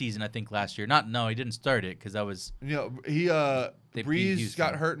started the season. I think last year. He didn't start it because that was. Breeze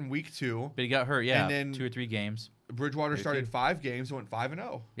got hurt in week 2. But he got hurt, yeah, and then 2 or 3 games. Bridgewater started 5 games, went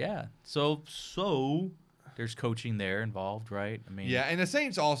 5-0. Yeah, so there's coaching there involved, right? I mean, yeah, and the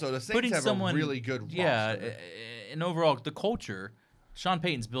Saints have a really good roster. Yeah, and overall the culture. Sean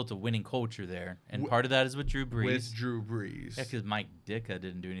Payton's built a winning culture there, and part of that is with Drew Brees. Yeah, because Mike Ditka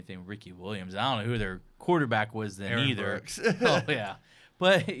didn't do anything with Ricky Williams. I don't know who their quarterback was then Aaron either. Brooks. Oh, yeah.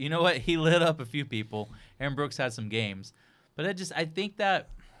 But you know what? He lit up a few people. Aaron Brooks had some games. But I think that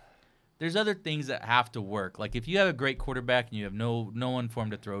there's other things that have to work. Like if you have a great quarterback and you have no one for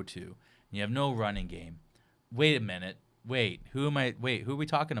him to throw to, and you have no running game, wait a minute. Who are we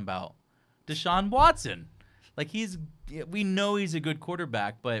talking about? Deshaun Watson. Like we know he's a good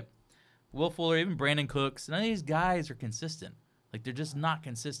quarterback, but Will Fuller, even Brandon Cooks, none of these guys are consistent. Like they're just not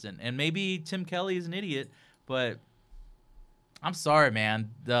consistent. And maybe Tim Kelly is an idiot, but I'm sorry,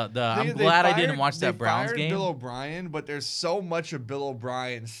 man. I'm glad I didn't watch that Browns game. Bill O'Brien, but there's so much of Bill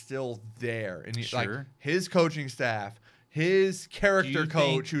O'Brien still there, and Sure. like his coaching staff, his character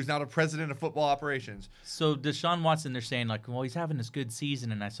coach, who's now the president of football operations. So Deshaun Watson, they're saying like, well, he's having this good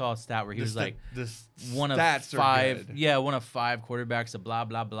season, and I saw a stat where he was like one of 5 quarterbacks of blah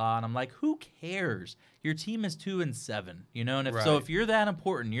blah blah, and I'm like, who cares? Your team is 2-7, and if you're that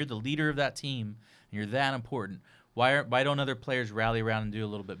important, you're the leader of that team, and you're that important. Why don't other players rally around and do a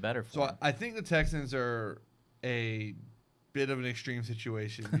little bit better for them? I think the Texans are a bit of an extreme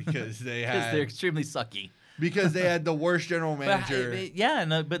situation because they're extremely sucky. Because they had the worst general manager.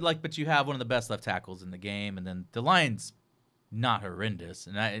 But you have one of the best left tackles in the game, and then the line's not horrendous.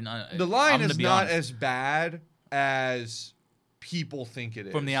 The line is not as bad as people think it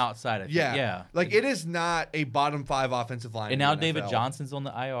is. From the outside, I think. Yeah. Like, it is not a bottom 5 offensive line. And now David Johnson's on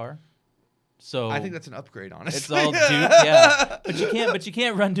the IR. So I think that's an upgrade, honestly. It's all Duke, yeah. But you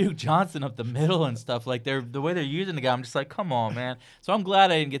can't run Duke Johnson up the middle and stuff. Like the way they're using the guy, I'm just like, come on, man. So I'm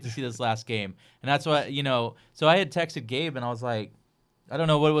glad I didn't get to see this last game. And that's why, so I had texted Gabe and I was like, I don't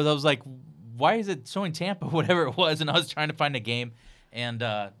know what it was. I was like, why is it showing Tampa, whatever it was? And I was trying to find a game. And,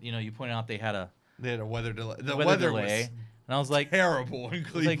 you pointed out they had a weather delay. The weather delay. And I was like, terrible in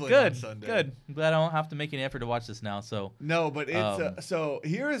Cleveland good, on Sunday. Good. I'm glad I don't have to make any effort to watch this now. So no, but it's so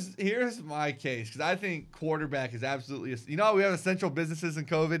here's my case because I think quarterback is absolutely. We have essential businesses in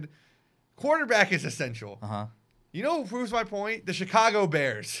COVID. Quarterback is essential. You know who proves my point? The Chicago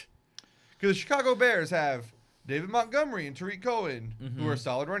Bears, because the Chicago Bears have David Montgomery and Tariq Cohen, who are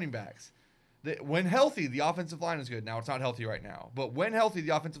solid running backs. When healthy, the offensive line is good. Now it's not healthy right now, but when healthy,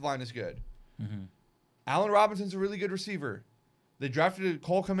 the offensive line is good. Allen Robinson's a really good receiver. They drafted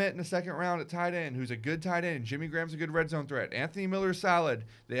Cole Kmet in the 2nd round at tight end, who's a good tight end. Jimmy Graham's a good red zone threat. Anthony Miller's solid.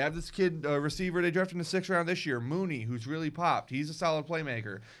 They have this kid receiver they drafted in the 6th round this year, Mooney, who's really popped. He's a solid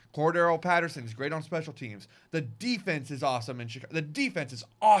playmaker. Cordero Patterson is great on special teams. The defense is awesome in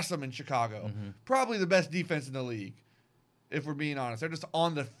Chicago. Probably the best defense in the league, if we're being honest. They're just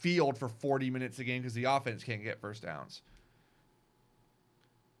on the field for 40 minutes a game because the offense can't get first downs.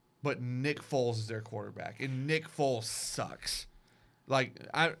 But Nick Foles is their quarterback, and Nick Foles sucks.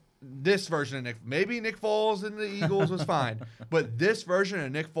 This version of maybe Nick Foles in the Eagles was fine, but this version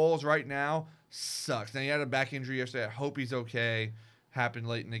of Nick Foles right now sucks. Now, he had a back injury yesterday. I hope he's okay. Happened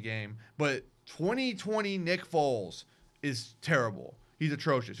late in the game. But 2020 Nick Foles is terrible. He's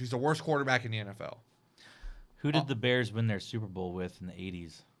atrocious. He's the worst quarterback in the NFL. Who did the Bears win their Super Bowl with in the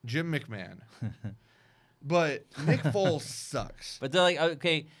 80s? Jim McMahon. But Nick Foles sucks. But they're like,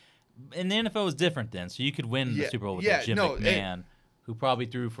 okay, and the NFL was different then, so you could win the Super Bowl with Jim McMahon, who probably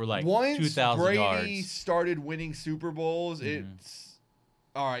threw for like 2,000 yards. Once Brady started winning Super Bowls, it's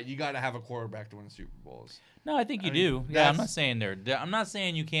all right. You got to have a quarterback to win Super Bowls. No, I think you do. Yeah, I'm not saying I'm not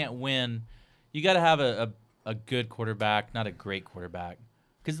saying you can't win. You got to have a good quarterback, not a great quarterback.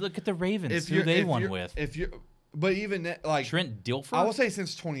 Because look at the Ravens, who they won with. But even like Trent Dilfer, I will say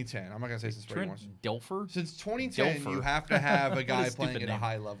since 2010. I'm not gonna say since Trent Dilfer. Since 2010, you have to have a guy playing at a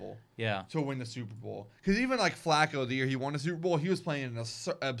high level, to win the Super Bowl. Because even like Flacco, the year he won the Super Bowl, he was playing at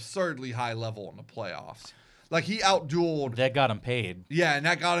an absurdly high level in the playoffs. Like, he outdueled. That got him paid. Yeah, and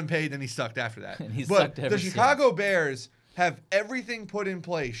that got him paid, and he sucked after that. And he but sucked ever the Chicago since. Bears have everything put in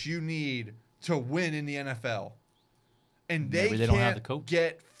place you need to win in the NFL. And Maybe they can't don't have the coach.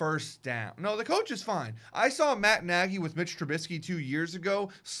 get first down. No, the coach is fine. I saw Matt Nagy with Mitch Trubisky 2 years ago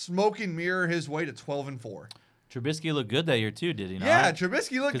smoke and mirror his way to 12-4. Trubisky looked good that year too, did he not? Yeah,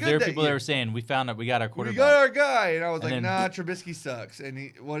 Trubisky looked good. Because there were that people year. that were saying we found out we got our We quarterback. got our guy, and I was And like, then- "Nah, Trubisky sucks."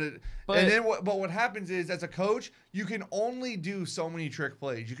 And but what happens is, as a coach, you can only do so many trick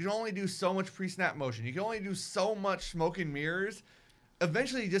plays. You can only do so much pre-snap motion. You can only do so much smoke and mirrors.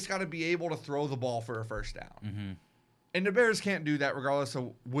 Eventually, you just got to be able to throw the ball for a first down. Mm-hmm. And the Bears can't do that, regardless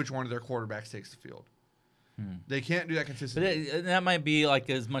of which one of their quarterbacks takes the field. They can't do that But consistently. that might be like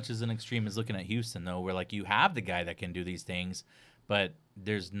as much as an extreme as looking at Houston, though, where like you have the guy that can do these things, but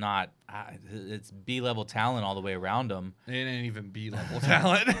there's not. It's B-level talent all the way around them. It ain't even B-level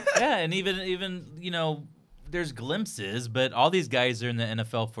talent. Yeah, and even there's glimpses, but all these guys are in the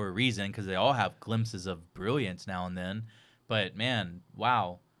NFL for a reason because they all have glimpses of brilliance now and then. But man,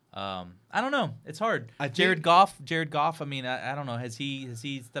 wow. I don't know. It's hard. Jared Goff. I mean, I don't know. Has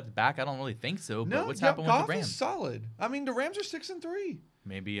he stepped back? I don't really think so. But what's happened with the Goff Rams? is solid. I mean, the Rams are 6-3.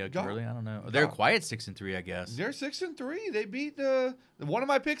 Maybe Goff- early. I don't know. They're Goff- quiet 6-3, I guess. They're 6-3. They beat one of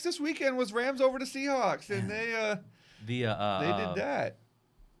my picks this weekend was Rams over the Seahawks, and they did that.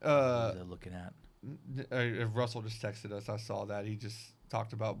 What was I looking at? Russell just texted us. I saw that. He just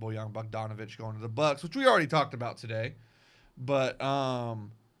talked about Bojan Bogdanovic going to the Bucks, which we already talked about today. But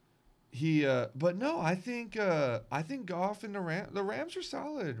but no, I think Goff and the Rams are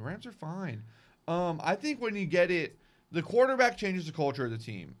solid. Rams are fine. I think when you get it, the quarterback changes the culture of the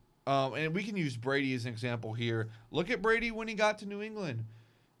team. And we can use Brady as an example here. Look at Brady when he got to New England.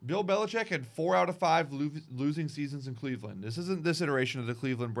 Bill Belichick had 4 out of 5 losing seasons in Cleveland. This isn't this iteration of the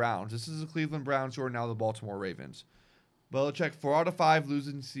Cleveland Browns. This is the Cleveland Browns who are now the Baltimore Ravens. Belichick 4 out of 5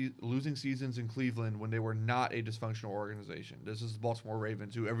 losing seasons in Cleveland when they were not a dysfunctional organization. This is the Baltimore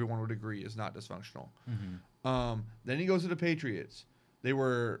Ravens, who everyone would agree is not dysfunctional. Mm-hmm. Then he goes to the Patriots. They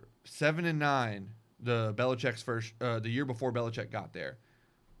were 7-9. The Belichick's first the year before Belichick got there.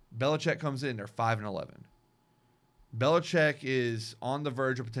 Belichick comes in. They're 5-11. Belichick is on the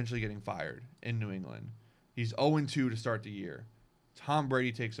verge of potentially getting fired in New England. He's 0-2 to start the year. Tom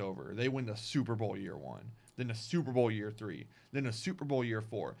Brady takes over. They win the Super Bowl year 1. Then the Super Bowl year 3, then the Super Bowl year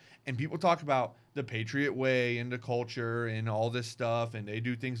 4. And people talk about the Patriot way and the culture and all this stuff, and they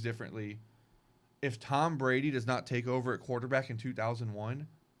do things differently. If Tom Brady does not take over at quarterback in 2001,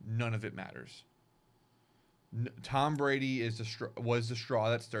 none of it matters. Tom Brady was the straw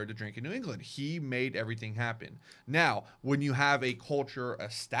that stirred the drink in New England. He made everything happen. Now, when you have a culture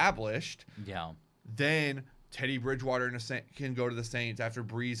established, then Teddy Bridgewater can go to the Saints after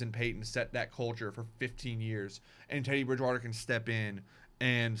Breeze and Peyton set that culture for 15 years. And Teddy Bridgewater can step in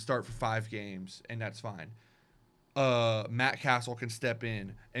and start for 5 games, and that's fine. Matt Castle can step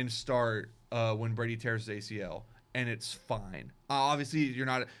in and start when Brady tears his ACL, and it's fine. Obviously,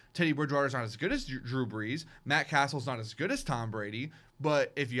 Teddy Bridgewater's not as good as Drew Brees. Matt Castle's not as good as Tom Brady.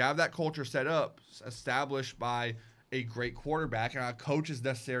 But if you have that culture set up, established by a great quarterback, and a coach is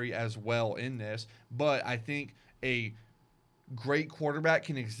necessary as well in this, but I think a great quarterback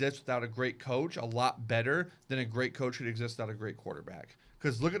can exist without a great coach a lot better than a great coach could exist without a great quarterback.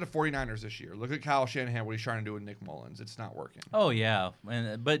 Because look at the 49ers this year. Look at Kyle Shanahan, what he's trying to do with Nick Mullins. It's not working. Oh yeah,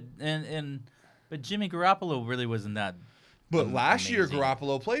 but Jimmy Garoppolo really wasn't that. But last year, amazing.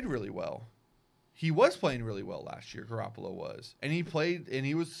 Garoppolo played really well. He was playing really well last year. Garoppolo was, and he played, and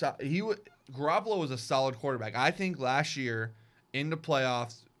Garoppolo was a solid quarterback. I think last year in the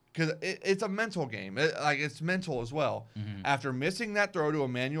playoffs, because it's a mental game. It's mental as well. Mm-hmm. After missing that throw to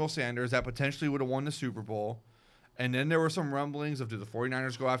Emmanuel Sanders that potentially would have won the Super Bowl, and then there were some rumblings of, do the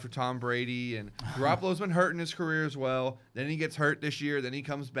 49ers go after Tom Brady? And Garoppolo's been hurt in his career as well. Then he gets hurt this year. Then he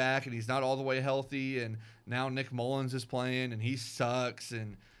comes back, and he's not all the way healthy. And now Nick Mullins is playing, and he sucks.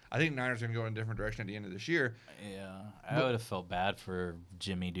 And I think Niners are going to go in a different direction at the end of this year. Yeah, I would have felt bad for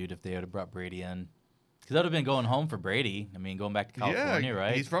Jimmy, dude, if they would have brought Brady in. Because that would have been going home for Brady. I mean, going back to California,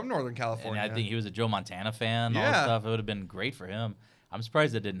 right? He's from Northern California. And I think he was a Joe Montana fan, all that stuff. It would have been great for him. I'm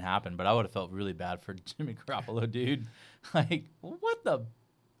surprised that didn't happen, but I would have felt really bad for Jimmy Garoppolo, dude. Like, what the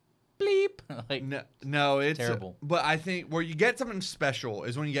bleep? No, it's terrible. But I think where you get something special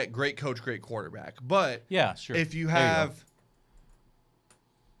is when you get great coach, great quarterback. But yeah, sure. If you have,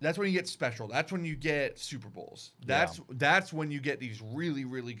 that's when you get special. That's when you get Super Bowls. That's when you get these really,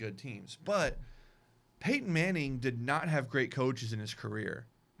 really good teams. But Peyton Manning did not have great coaches in his career.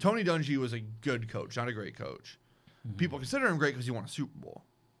 Tony Dungy was a good coach, not a great coach. Mm-hmm. People consider him great because he won a Super Bowl.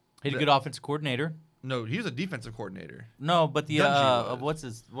 He had a good offensive coordinator. No, he was a defensive coordinator. No, but the Dungy what's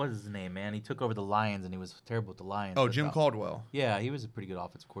his name, man? He took over the Lions and he was terrible with the Lions. Oh, Jim Caldwell. Yeah, he was a pretty good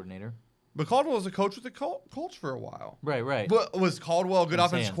offensive coordinator. But Caldwell was a coach with the Colts for a while. Right. But was Caldwell a good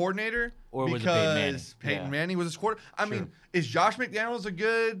offensive coordinator? Or was it because Peyton Manning was his coordinator? I mean, is Josh McDaniels a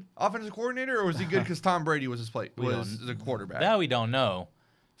good offensive coordinator, or was he good because Tom Brady was the quarterback? That we don't know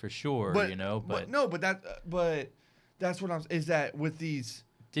for sure, but, you know. But that's what is that with these.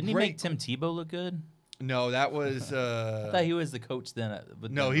 Didn't he make Tim Tebow look good? No, that was. I thought he was the coach then.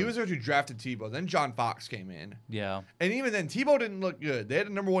 No, he was the one who drafted Tebow. Then John Fox came in. Yeah. And even then, Tebow didn't look good. They had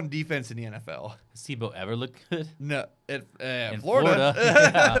the number 1 defense in the NFL. Has Tebow ever looked good? No, in Florida.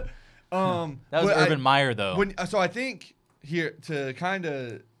 Yeah. That was Urban Meyer, though. So I think here to kind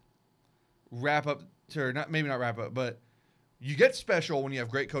of wrap up, maybe not wrap up, but you get special when you have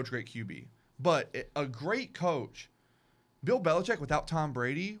great coach, great QB. But a great coach, Bill Belichick without Tom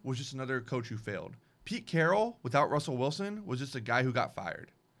Brady was just another coach who failed. Pete Carroll, without Russell Wilson, was just a guy who got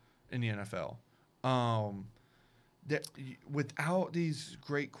fired in the NFL. Without these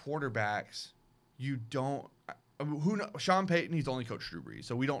great quarterbacks, you don't. Who knows? Sean Payton, he's only coached Drew Brees,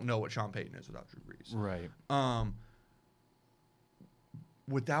 so we don't know what Sean Payton is without Drew Brees. Right.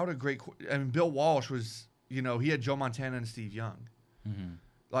 Without a great, Bill Walsh was, he had Joe Montana and Steve Young. Mm-hmm.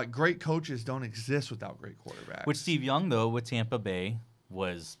 Like, great coaches don't exist without great quarterbacks. Which Steve Young, though, with Tampa Bay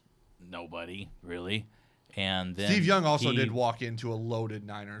was nobody really, and then Steve Young also did walk into a loaded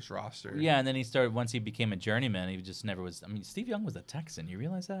Niners roster. Yeah, and then he started once he became a journeyman. He just never was. I mean, Steve Young was a Texan. You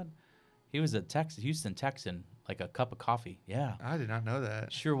realize that? He was a Houston Texan, like a cup of coffee. Yeah, I did not know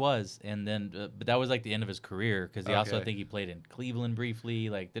that. Sure was. And then, but that was like the end of his career because he also I think he played in Cleveland briefly.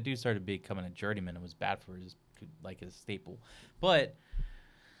 Like the dude started becoming a journeyman. It was bad for his staple, but.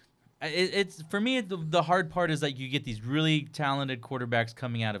 It's for me the hard part is like you get these really talented quarterbacks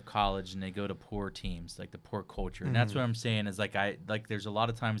coming out of college and they go to poor teams, like the poor culture, and that's what I'm saying is like there's a lot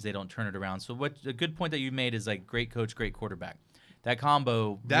of times they don't turn it around. So what a good point that you made is like great coach, great quarterback. That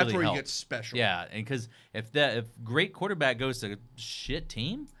combo that's really where helps. You get special. Yeah, and because if great quarterback goes to a shit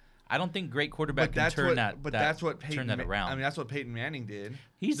team, I don't think great quarterback can turn that. But that's what Peyton, turn that around. I mean, that's what Peyton Manning did.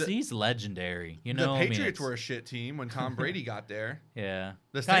 He's legendary. You know, the Patriots were a shit team when Tom Brady got there. Yeah,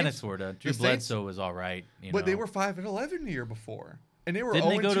 kind of, sort of. Drew Bledsoe was all right. But they were 5-11 the year before, and they were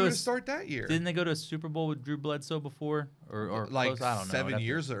 0-2 to start that year. Didn't they go to a Super Bowl with Drew Bledsoe before, or like close? I don't know. 7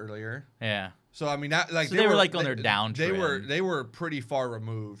 years earlier? Yeah. So I mean, that like so they were like on their downtrend. They were pretty far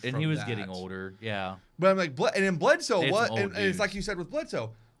removed. And from he was that. getting older. Yeah. But I'm like, and then Bledsoe was, and it's like you said with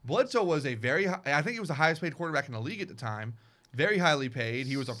Bledsoe. Bledsoe was I think he was the highest paid quarterback in the league at the time. Very highly paid.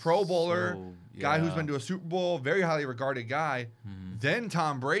 He was a Pro Bowler, guy who's been to a Super Bowl, very highly regarded guy. Mm-hmm. Then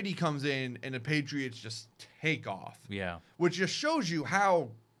Tom Brady comes in, and the Patriots just take off. Yeah. Which just shows you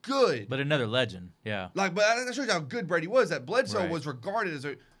how good. But another legend. Yeah. But that shows you how good Brady was. That Bledsoe was regarded as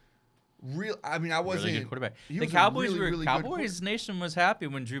a real. I mean, I wasn't really good quarterback. The Cowboys Cowboys Nation was happy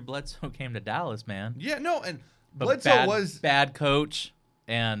when Drew Bledsoe came to Dallas, man. Yeah. No, and but Bledsoe was bad coach.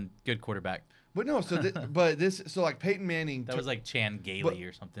 And good quarterback. But no, so like Peyton Manning. That was like Chan Gailey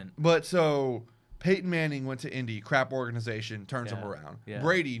or something. But so Peyton Manning went to Indy, crap organization, turns them around. Yeah.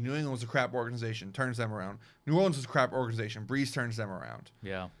 Brady, New England was a crap organization, turns them around. New Orleans was a crap organization. Breeze turns them around.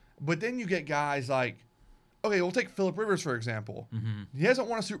 Yeah. But then you get guys like, okay, we'll take Phillip Rivers for example. Mm-hmm. He hasn't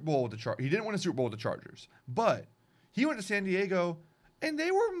won a Super Bowl with the He didn't win a Super Bowl with the Chargers, but he went to San Diego, and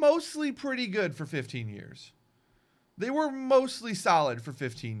they were mostly pretty good for 15 years. They were mostly solid for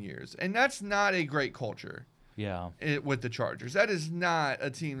 15 years, and that's not a great culture. Yeah. With the Chargers. That is not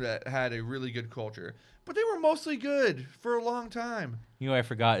a team that had a really good culture. But they were mostly good for a long time. You know what I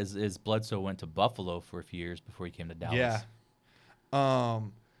forgot is Bledsoe went to Buffalo for a few years before he came to Dallas. Yeah.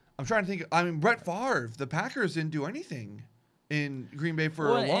 I'm trying to think. I mean, Brett Favre, the Packers didn't do anything in Green Bay for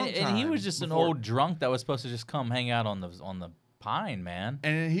a long time. And he was just an old drunk that was supposed to just come hang out on the Pine, man.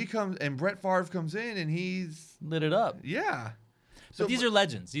 And he comes, and Brett Favre comes in, and he's lit it up. Yeah. So these are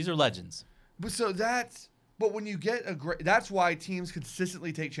legends. These are legends. But when you get that's why teams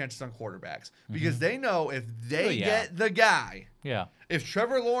consistently take chances on quarterbacks because they know if they get the guy. Yeah. If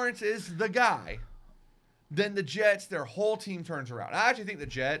Trevor Lawrence is the guy, then the Jets, their whole team turns around. I actually think the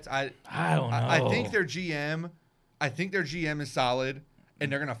Jets. I don't know. I think their GM is solid,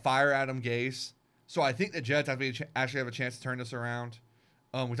 and they're gonna fire Adam Gase. So I think the Jets actually have a chance to turn this around.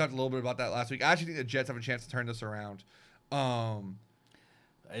 We talked a little bit about that last week. I actually think the Jets have a chance to turn this around.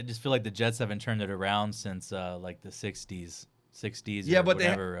 I just feel like the Jets haven't turned it around since like the 60s. Yeah, or but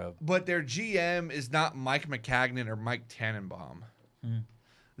whatever. But their GM is not Mike McCagnon or Mike Tannenbaum.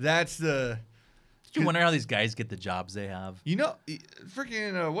 That's the Do you wonder how these guys get the jobs they have? You know,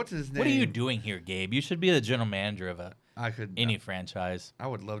 freaking what's his name? What are you doing here, Gabe? You should be the general manager of any franchise. I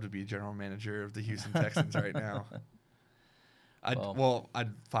would love to be general manager of the Houston Texans right now. I'd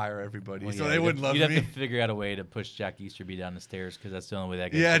fire everybody, Well, so yeah, they wouldn't love me. You'd have to figure out a way to push Jack Easterby down the stairs because that's the only way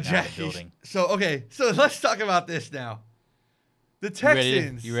that gets out of the building. So let's talk about this now. The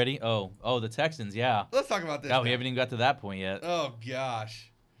Texans. You ready? Oh, the Texans. Yeah. Let's talk about this. No, we haven't even got to that point yet. Oh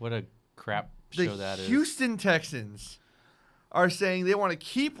gosh. What a crap show that is. The Houston Texans are saying they want to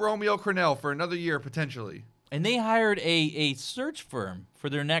keep Romeo Crennel for another year potentially. And they hired a search firm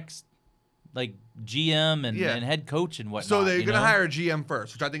for their next GM and head coach and whatnot. So they're going to hire a GM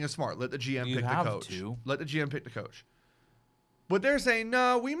first, which I think is smart. Let the GM pick the coach. To. Let the GM pick the coach. But they're saying,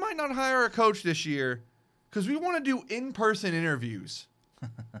 no, we might not hire a coach this year because we want to do in-person interviews.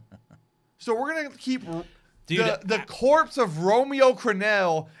 So we're going to keep the corpse of Romeo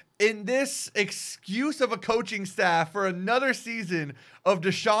Crennel in this excuse of a coaching staff for another season of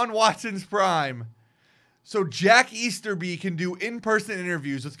Deshaun Watson's prime. So Jack Easterby can do in-person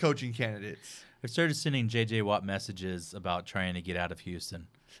interviews with coaching candidates. I started sending J.J. Watt messages about trying to get out of Houston.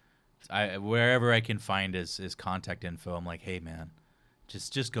 Wherever I can find his contact info, I'm like, hey, man,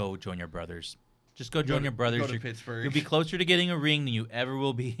 just go join your brothers. Just go join your brothers. Go to Pittsburgh. You'll be closer to getting a ring than you ever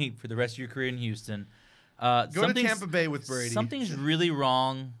will be for the rest of your career in Houston. Go to Tampa Bay with Brady. Something's really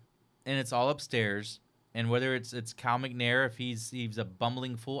wrong, and it's all upstairs. And whether it's Cal McNair, if he's a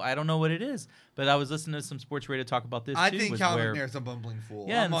bumbling fool, I don't know what it is. But I was listening to some sports radio talk about this, too. I think Cal McNair's a bumbling fool.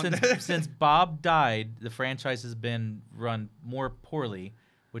 Yeah, and since Bob died, the franchise has been run more poorly,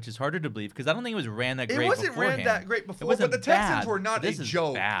 which is harder to believe because I don't think it was ran that great beforehand. It wasn't ran that great before, but the Texans were not a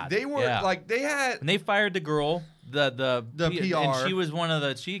joke. Bad. They were they had... And they fired the girl, the PR. And she was one of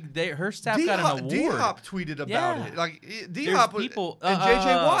her staff got an award. D-Hop tweeted about it. Like, D-Hop and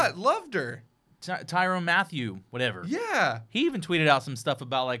J.J. Watt loved her. Tyrone Matthew, whatever. Yeah. He even tweeted out some stuff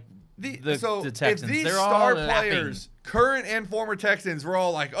about the Texans. If these They're star all players, current and former Texans, were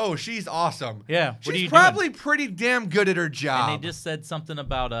all like, "Oh, she's awesome." Yeah, she's probably pretty damn good at her job. And they just said something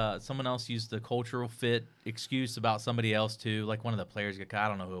about someone else used the cultural fit excuse about somebody else too. Like one of the players, I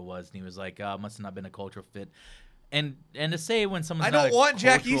don't know who it was, and he was like, "Must have not been a cultural fit." And to say when someone's I don't want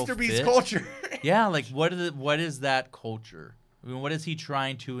Jack Easterby's culture. Yeah, like what is that culture? I mean, what is he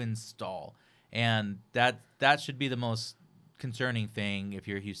trying to install? And that should be the most concerning thing if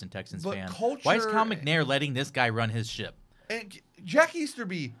you're a Houston Texans fan. Why is Cal McNair letting this guy run his ship? And Jack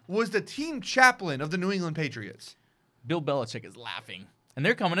Easterby was the team chaplain of the New England Patriots. Bill Belichick is laughing. And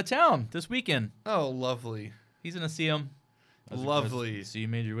they're coming to town this weekend. Oh, lovely. He's going to see them. Lovely. So you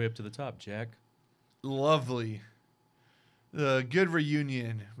made your way up to the top, Jack. Lovely. The good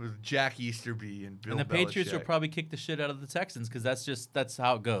reunion with Jack Easterby and Bill Belichick. And the Patriots will probably kick the shit out of the Texans because that's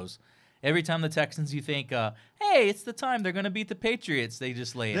how it goes. Every time the Texans, you think, hey, it's the time they're going to beat the Patriots. They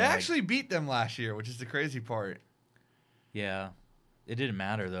just lay in. They actually beat them last year, which is the crazy part. Yeah. It didn't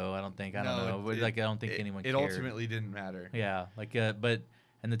matter, though, I don't think. I don't know. I don't think anyone cared. It ultimately didn't matter. Yeah.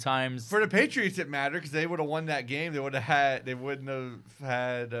 And the times. For the Patriots, it mattered because they would have won that game. They wouldn't have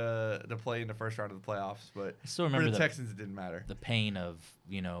had to play in the first round of the playoffs. But I still remember for the Texans, it didn't matter. The pain of,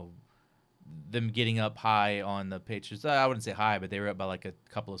 them getting up high on the Patriots. I wouldn't say high, but they were up by like a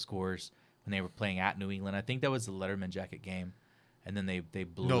couple of scores when they were playing at New England. I think that was the Letterman jacket game, and then they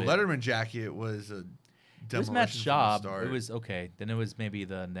blew it. No, Letterman jacket was a demolition. It was Matt Schaub. It was okay. Then it was maybe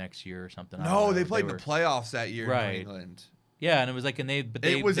the next year or something. No, they played in the playoffs that year in New England. Yeah, and it was like,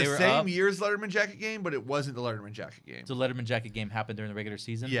 it was the same year's Letterman jacket game, but it wasn't the Letterman jacket game. So Letterman jacket game happened during the regular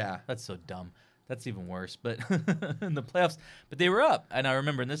season? Yeah. That's so dumb. That's even worse. But in the playoffs, but they were up, and I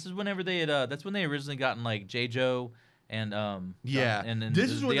remember. And this is whenever they had. That's when they originally gotten like J-Joe and and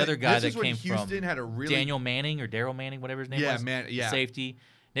this is the other guy that came Houston from had a really Daniel Manning or Daryl Manning, whatever his name was. Yeah, safety.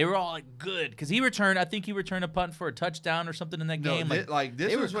 They were all like good because he returned. I think he returned a punt for a touchdown or something in that game.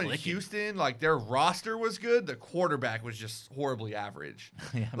 This was when Houston, their roster was good. The quarterback was just horribly average.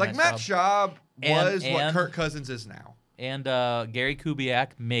 Yeah, Matt Schaub was what Kirk Cousins is now. And Gary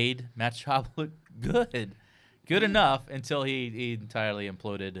Kubiak made Matt Schaub look good enough until he entirely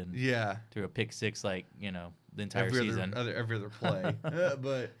imploded and threw a pick six the entire season. Every other play.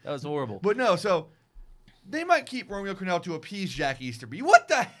 But that was horrible. But no, so they might keep Romeo Crennel to appease Jack Easterby. What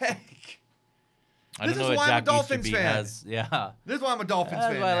the heck? This is why I'm a Dolphins fan. This is why I'm a Dolphins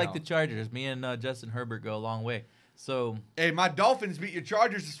fan. That's why I like the Chargers. Me and Justin Herbert go a long way. So hey, my Dolphins beat your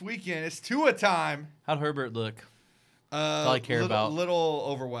Chargers this weekend. It's Tua time. How'd Herbert look? That's all I care about. Little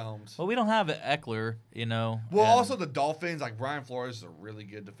overwhelmed. Well, we don't have Eckler, you know. Well, also the Dolphins, like Brian Flores is a really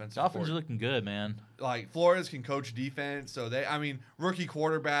good defensive Dolphins are looking good, man. Like Flores can coach defense, so rookie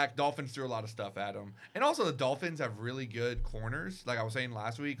quarterback. Dolphins threw a lot of stuff at him, and also the Dolphins have really good corners. Like I was saying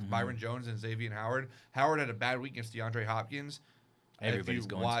last week, Byron Jones and Xavier Howard. Howard had a bad week against DeAndre Hopkins. Everybody's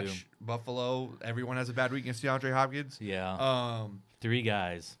if you watch Buffalo, everyone has a bad week against DeAndre Hopkins. Yeah. 3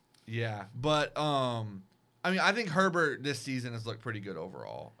 guys. Yeah, but I think Herbert this season has looked pretty good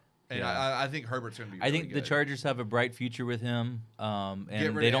overall. And I think Herbert's going to be really good. The Chargers have a bright future with him.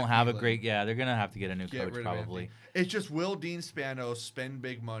 And they don't have a great – they're going to have to get a new coach probably. It's just, will Dean Spanos spend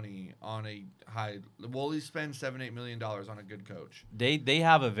big money on a high – will he spend $7-8 million on a good coach? They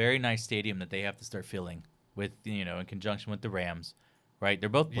have a very nice stadium that they have to start filling with, in conjunction with the Rams, right? They're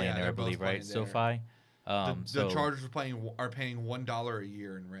both playing there, I believe, right? There. SoFi. The Chargers are paying $1 a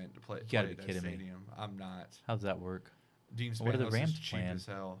year in rent to play at that stadium. Me. I'm not. How does that work? Dean Spanos what are the Rams is cheap playing? As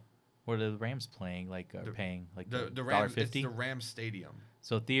hell. What are the Rams playing? Paying like the Rams? $1.50? It's the Rams stadium.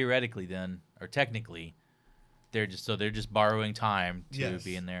 So theoretically, then, or technically, they're just borrowing time to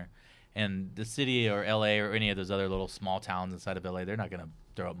be in there, and the city or LA or any of those other little small towns inside of LA, they're not gonna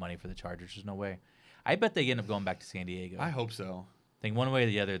throw up money for the Chargers. There's no way. I bet they end up going back to San Diego. I hope so. I think one way or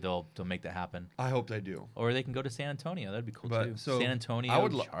the other they'll make that happen. I hope they do. Or they can go to San Antonio. That'd be cool too. So San Antonio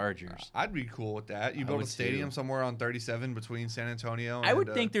Chargers. I'd be cool with that. You build a stadium somewhere on 37 between San Antonio. I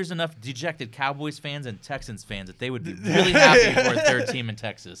would think there's enough dejected Cowboys fans and Texans fans that they would be really happy for a third team in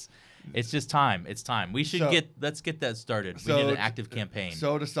Texas. It's just time. It's time. We should let's get that started. We need an active campaign.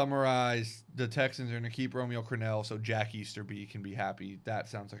 So to summarize, the Texans are going to keep Romeo Crennel so Jack Easterby can be happy. That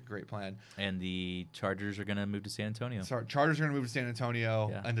sounds like a great plan. And the Chargers are going to move to San Antonio. Chargers are going to move to San Antonio.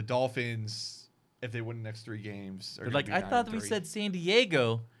 Yeah. And the Dolphins, if they win the next 3 games, are like I thought we said San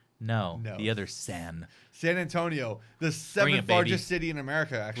Diego. No, the other San Antonio, the 7th largest city in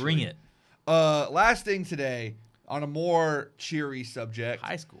America, actually. Bring it. Last thing today, on a more cheery subject.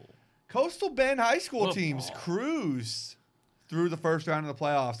 High school. Coastal Bend High School teams cruise through the first round of the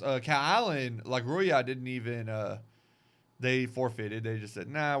playoffs. Cal Allen, like LaGruya, didn't even they forfeited. They just said,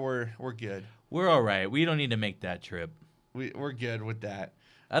 "Nah, we're good. We're all right. We don't need to make that trip. We're good with that."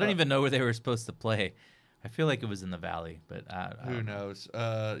 I don't even know where they were supposed to play. I feel like it was in the Valley, but who knows?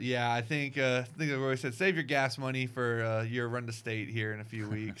 I think LaGruya said, "Save your gas money for your run to state here in a few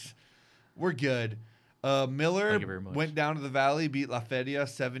weeks." We're good. Miller went down to the Valley, beat La Feria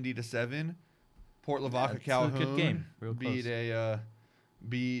 70-7. Port Lavaca Calhoun good game. Real beat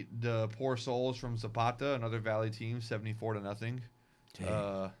the Poor Souls from Zapata, another Valley team,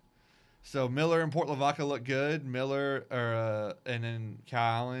 74-0. So Miller and Port Lavaca look good. And then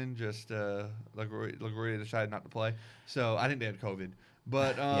Cal Allen just LaGruya decided not to play. So I think they had COVID.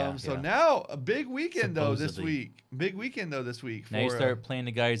 But now a big weekend this week. Now you start playing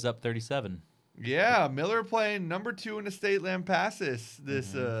the guys up 37. Yeah, Miller playing number 2 in the state, Lampasas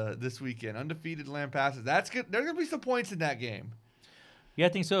this weekend. Undefeated Lampasas. That's good. There's gonna be some points in that game. Yeah, I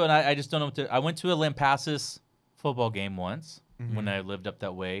think so. And I just don't know what to. I went to a Lampasas football game once when I lived up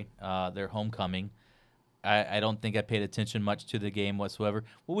that way. Their homecoming. I don't think I paid attention much to the game whatsoever.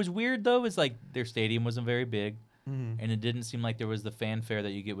 What was weird though is like their stadium wasn't very big, and it didn't seem like there was the fanfare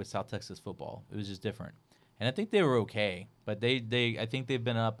that you get with South Texas football. It was just different. And I think they were okay, but I think they've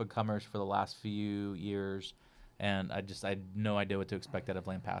been up and comers for the last few years, and I had no idea what to expect out of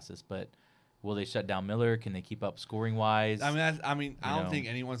Lampasas. But will they shut down Miller? Can they keep up scoring wise? I don't think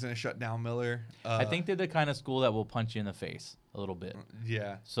anyone's gonna shut down Miller. I think they're the kind of school that will punch you in the face a little bit.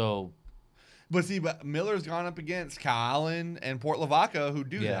 Yeah. So, but Miller's gone up against Cal Allen and Port Lavaca who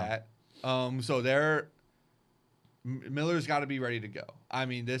do that. So Miller's got to be ready to go.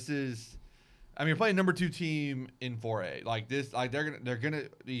 You're playing number 2 team in 4A like this. Like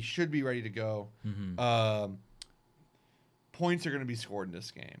they should be ready to go. Points are gonna be scored in this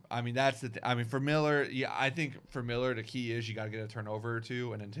game. That's for Miller. Yeah, I think for Miller the key is you got to get a turnover or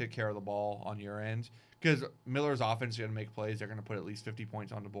 2 and then take care of the ball on your end because Miller's offense is gonna make plays. They're gonna put at least 50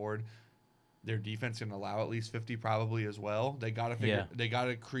 points on the board. Their defense is gonna allow at least 50 probably as well. They got to They got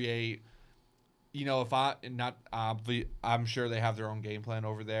to create. I'm sure they have their own game plan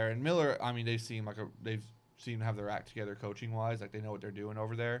over there. And Miller, they seem to have their act together coaching wise, like they know what they're doing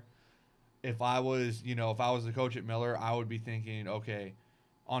over there. If I was the coach at Miller, I would be thinking, okay,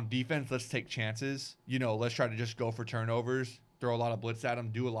 on defense, let's take chances. Let's try to just go for turnovers, throw a lot of blitz at them,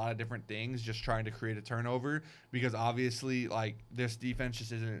 do a lot of different things, just trying to create a turnover because obviously, like this defense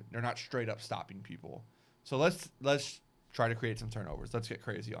just isn't. They're not straight up stopping people. So let's try to create some turnovers. Let's get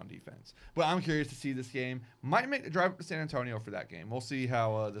crazy on defense. But I'm curious to see this game. Might make the drive up to San Antonio for that game. We'll see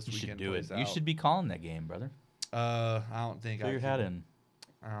how this weekend plays out. You should be calling that game, brother. I don't think Throw I your can, hat in.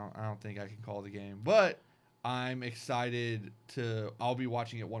 I don't think I can call the game, but I'm excited to. I'll be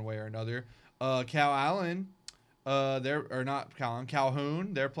watching it one way or another. Cal Allen,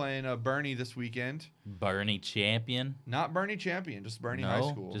 Calhoun. They're playing Bernie this weekend. Bernie champion? Not Bernie champion, just Bernie High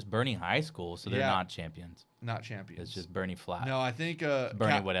School. Just Bernie High School, so they're Yeah. not champions. Not champions. It's just Bernie flat. No, I think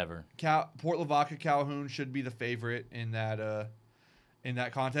Bernie whatever. Port Lavaca Calhoun should be the favorite in that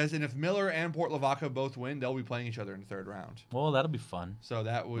contest. And if Miller and Port Lavaca both win, they'll be playing each other in the third round. Well, that'll be fun. So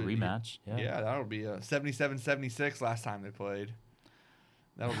that would Rematch. Yeah. that'll be a 77-76 last time they played.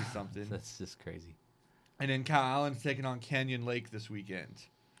 That'll be something. That's just crazy. And then Cal Allen's taking on Canyon Lake this weekend.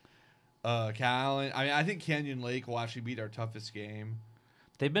 Cal Allen, I think Canyon Lake will actually be their toughest game.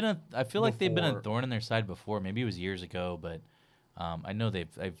 I feel like they've been a Before. thorn in their side before. Maybe it was years ago, but I know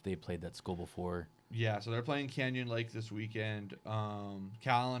they've played that school before. Yeah, so they're playing Canyon Lake this weekend. Cal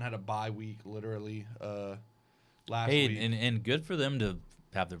Allen had a bye week, literally, last week. And good for them to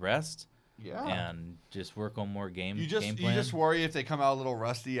have the rest. Yeah. And just work on more game You plan. just worry if they come out a little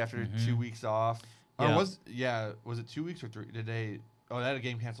rusty after 2 weeks off. Yeah. Or was it 2 weeks or 3? Did they? Oh, they had a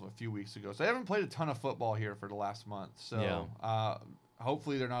game canceled a few weeks ago. So they haven't played a ton of football here for the last month. So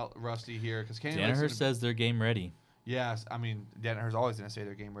hopefully they're not rusty here because Canyon Lake Danaher says they're game ready. Yes, I mean Danaher's always going to say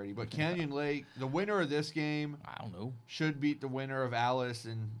they're game ready, but Canyon Lake, the winner of this game, I don't know. should beat the winner of Alice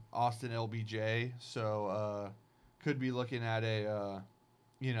and Austin LBJ. So could be looking at a,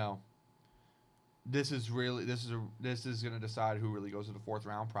 this is going to decide who really goes to the fourth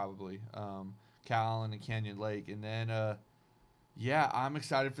round probably. Cal Allen and Canyon Lake, and then I'm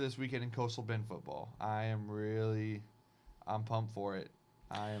excited for this weekend in Coastal Bend football. I'm pumped for it.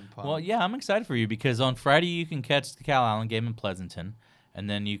 I am pumped. Well, yeah, I'm excited for you because on Friday you can catch the Cal Allen game in Pleasanton, and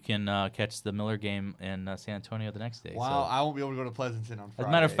then you can catch the Miller game in San Antonio the next day. Wow, So, I won't be able to go to Pleasanton on Friday. as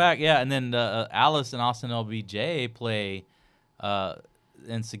a matter of fact, yeah, and then Alice and Austin LBJ play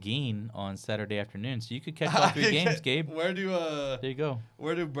in Seguin on Saturday afternoon, so you could catch all three games, Gabe. There you go.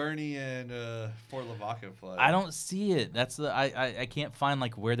 Where do Bernie and Fort Lavaca play? I don't see it. That's I can't find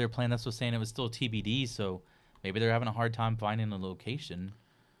like where they're playing. That's what's saying it was still TBD, so maybe they're having a hard time finding a location.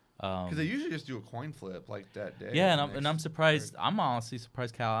 Because they usually just do a coin flip like that day. Yeah, and I'm surprised. I'm honestly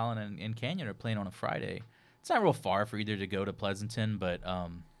surprised Cal Allen and Canyon are playing on a Friday. It's not real far for either to go to Pleasanton, but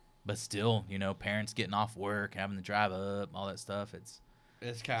still, parents getting off work, having to drive up, all that stuff. It's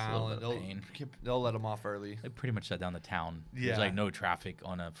Cal a little bit of Allen. pain. They'll let them off early. They pretty much shut down the town. Yeah. There's like no traffic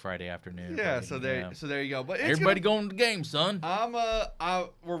on a Friday afternoon. Yeah, so there you go. But Everybody going to the game, son.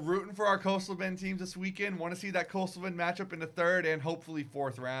 We're rooting for our Coastal Bend teams this weekend. Want to see that Coastal Bend matchup in the third and hopefully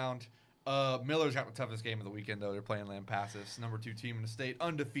fourth round. Miller's got the toughest game of the weekend though. They're playing Lampasas, number 2 team in the state,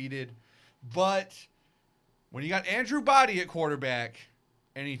 undefeated. But when you got Andrew Body at quarterback,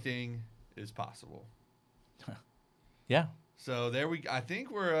 anything is possible. Yeah. So I think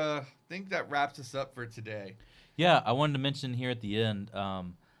that wraps us up for today. Yeah, I wanted to mention here at the end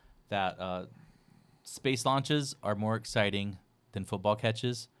that space launches are more exciting than football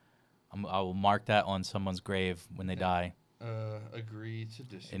catches. I will mark that on someone's grave when they die. Agree to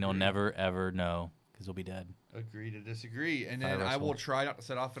disagree. And they'll never, ever know because they'll be dead. Agree to disagree. And Fire then I Russell. will try not to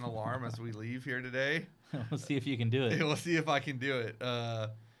set off an alarm as we leave here today. We'll see if you can do it. We'll see if I can do it.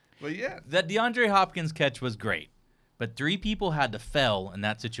 But yeah. That DeAndre Hopkins catch was great. But 3 people had to fail in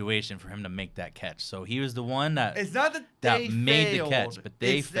that situation for him to make that catch. So he was the one that It's not that that they made failed. the catch, but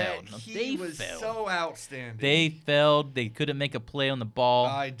they It's failed. That No, he they was failed. so outstanding. They failed. They couldn't make a play on the ball.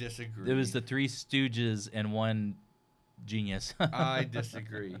 I disagree. It was the 3 stooges and one genius. I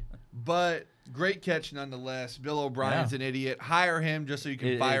disagree. But great catch nonetheless. Bill O'Brien's an idiot. Hire him just so you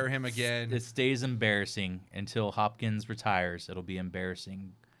can fire him again. It stays embarrassing until Hopkins retires. It'll be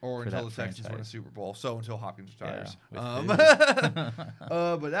embarrassing. Or for until the that Texans win a franchise. Super Bowl. So until Hopkins retires. Yeah,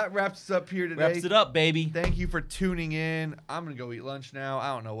 But that wraps us up here today. Wraps it up, baby. Thank you for tuning in. I'm going to go eat lunch now. I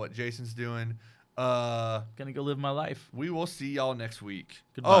don't know what Jason's doing. Gonna go live my life. We will see y'all next week.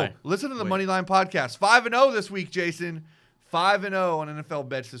 Goodbye. Oh, listen to the Wait. Moneyline Podcast. 5-0 this week, Jason. 5-0 on NFL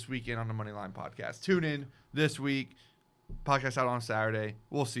bets this weekend on the Moneyline Podcast. Tune in this week. Podcast out on Saturday.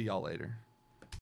 We'll see y'all later.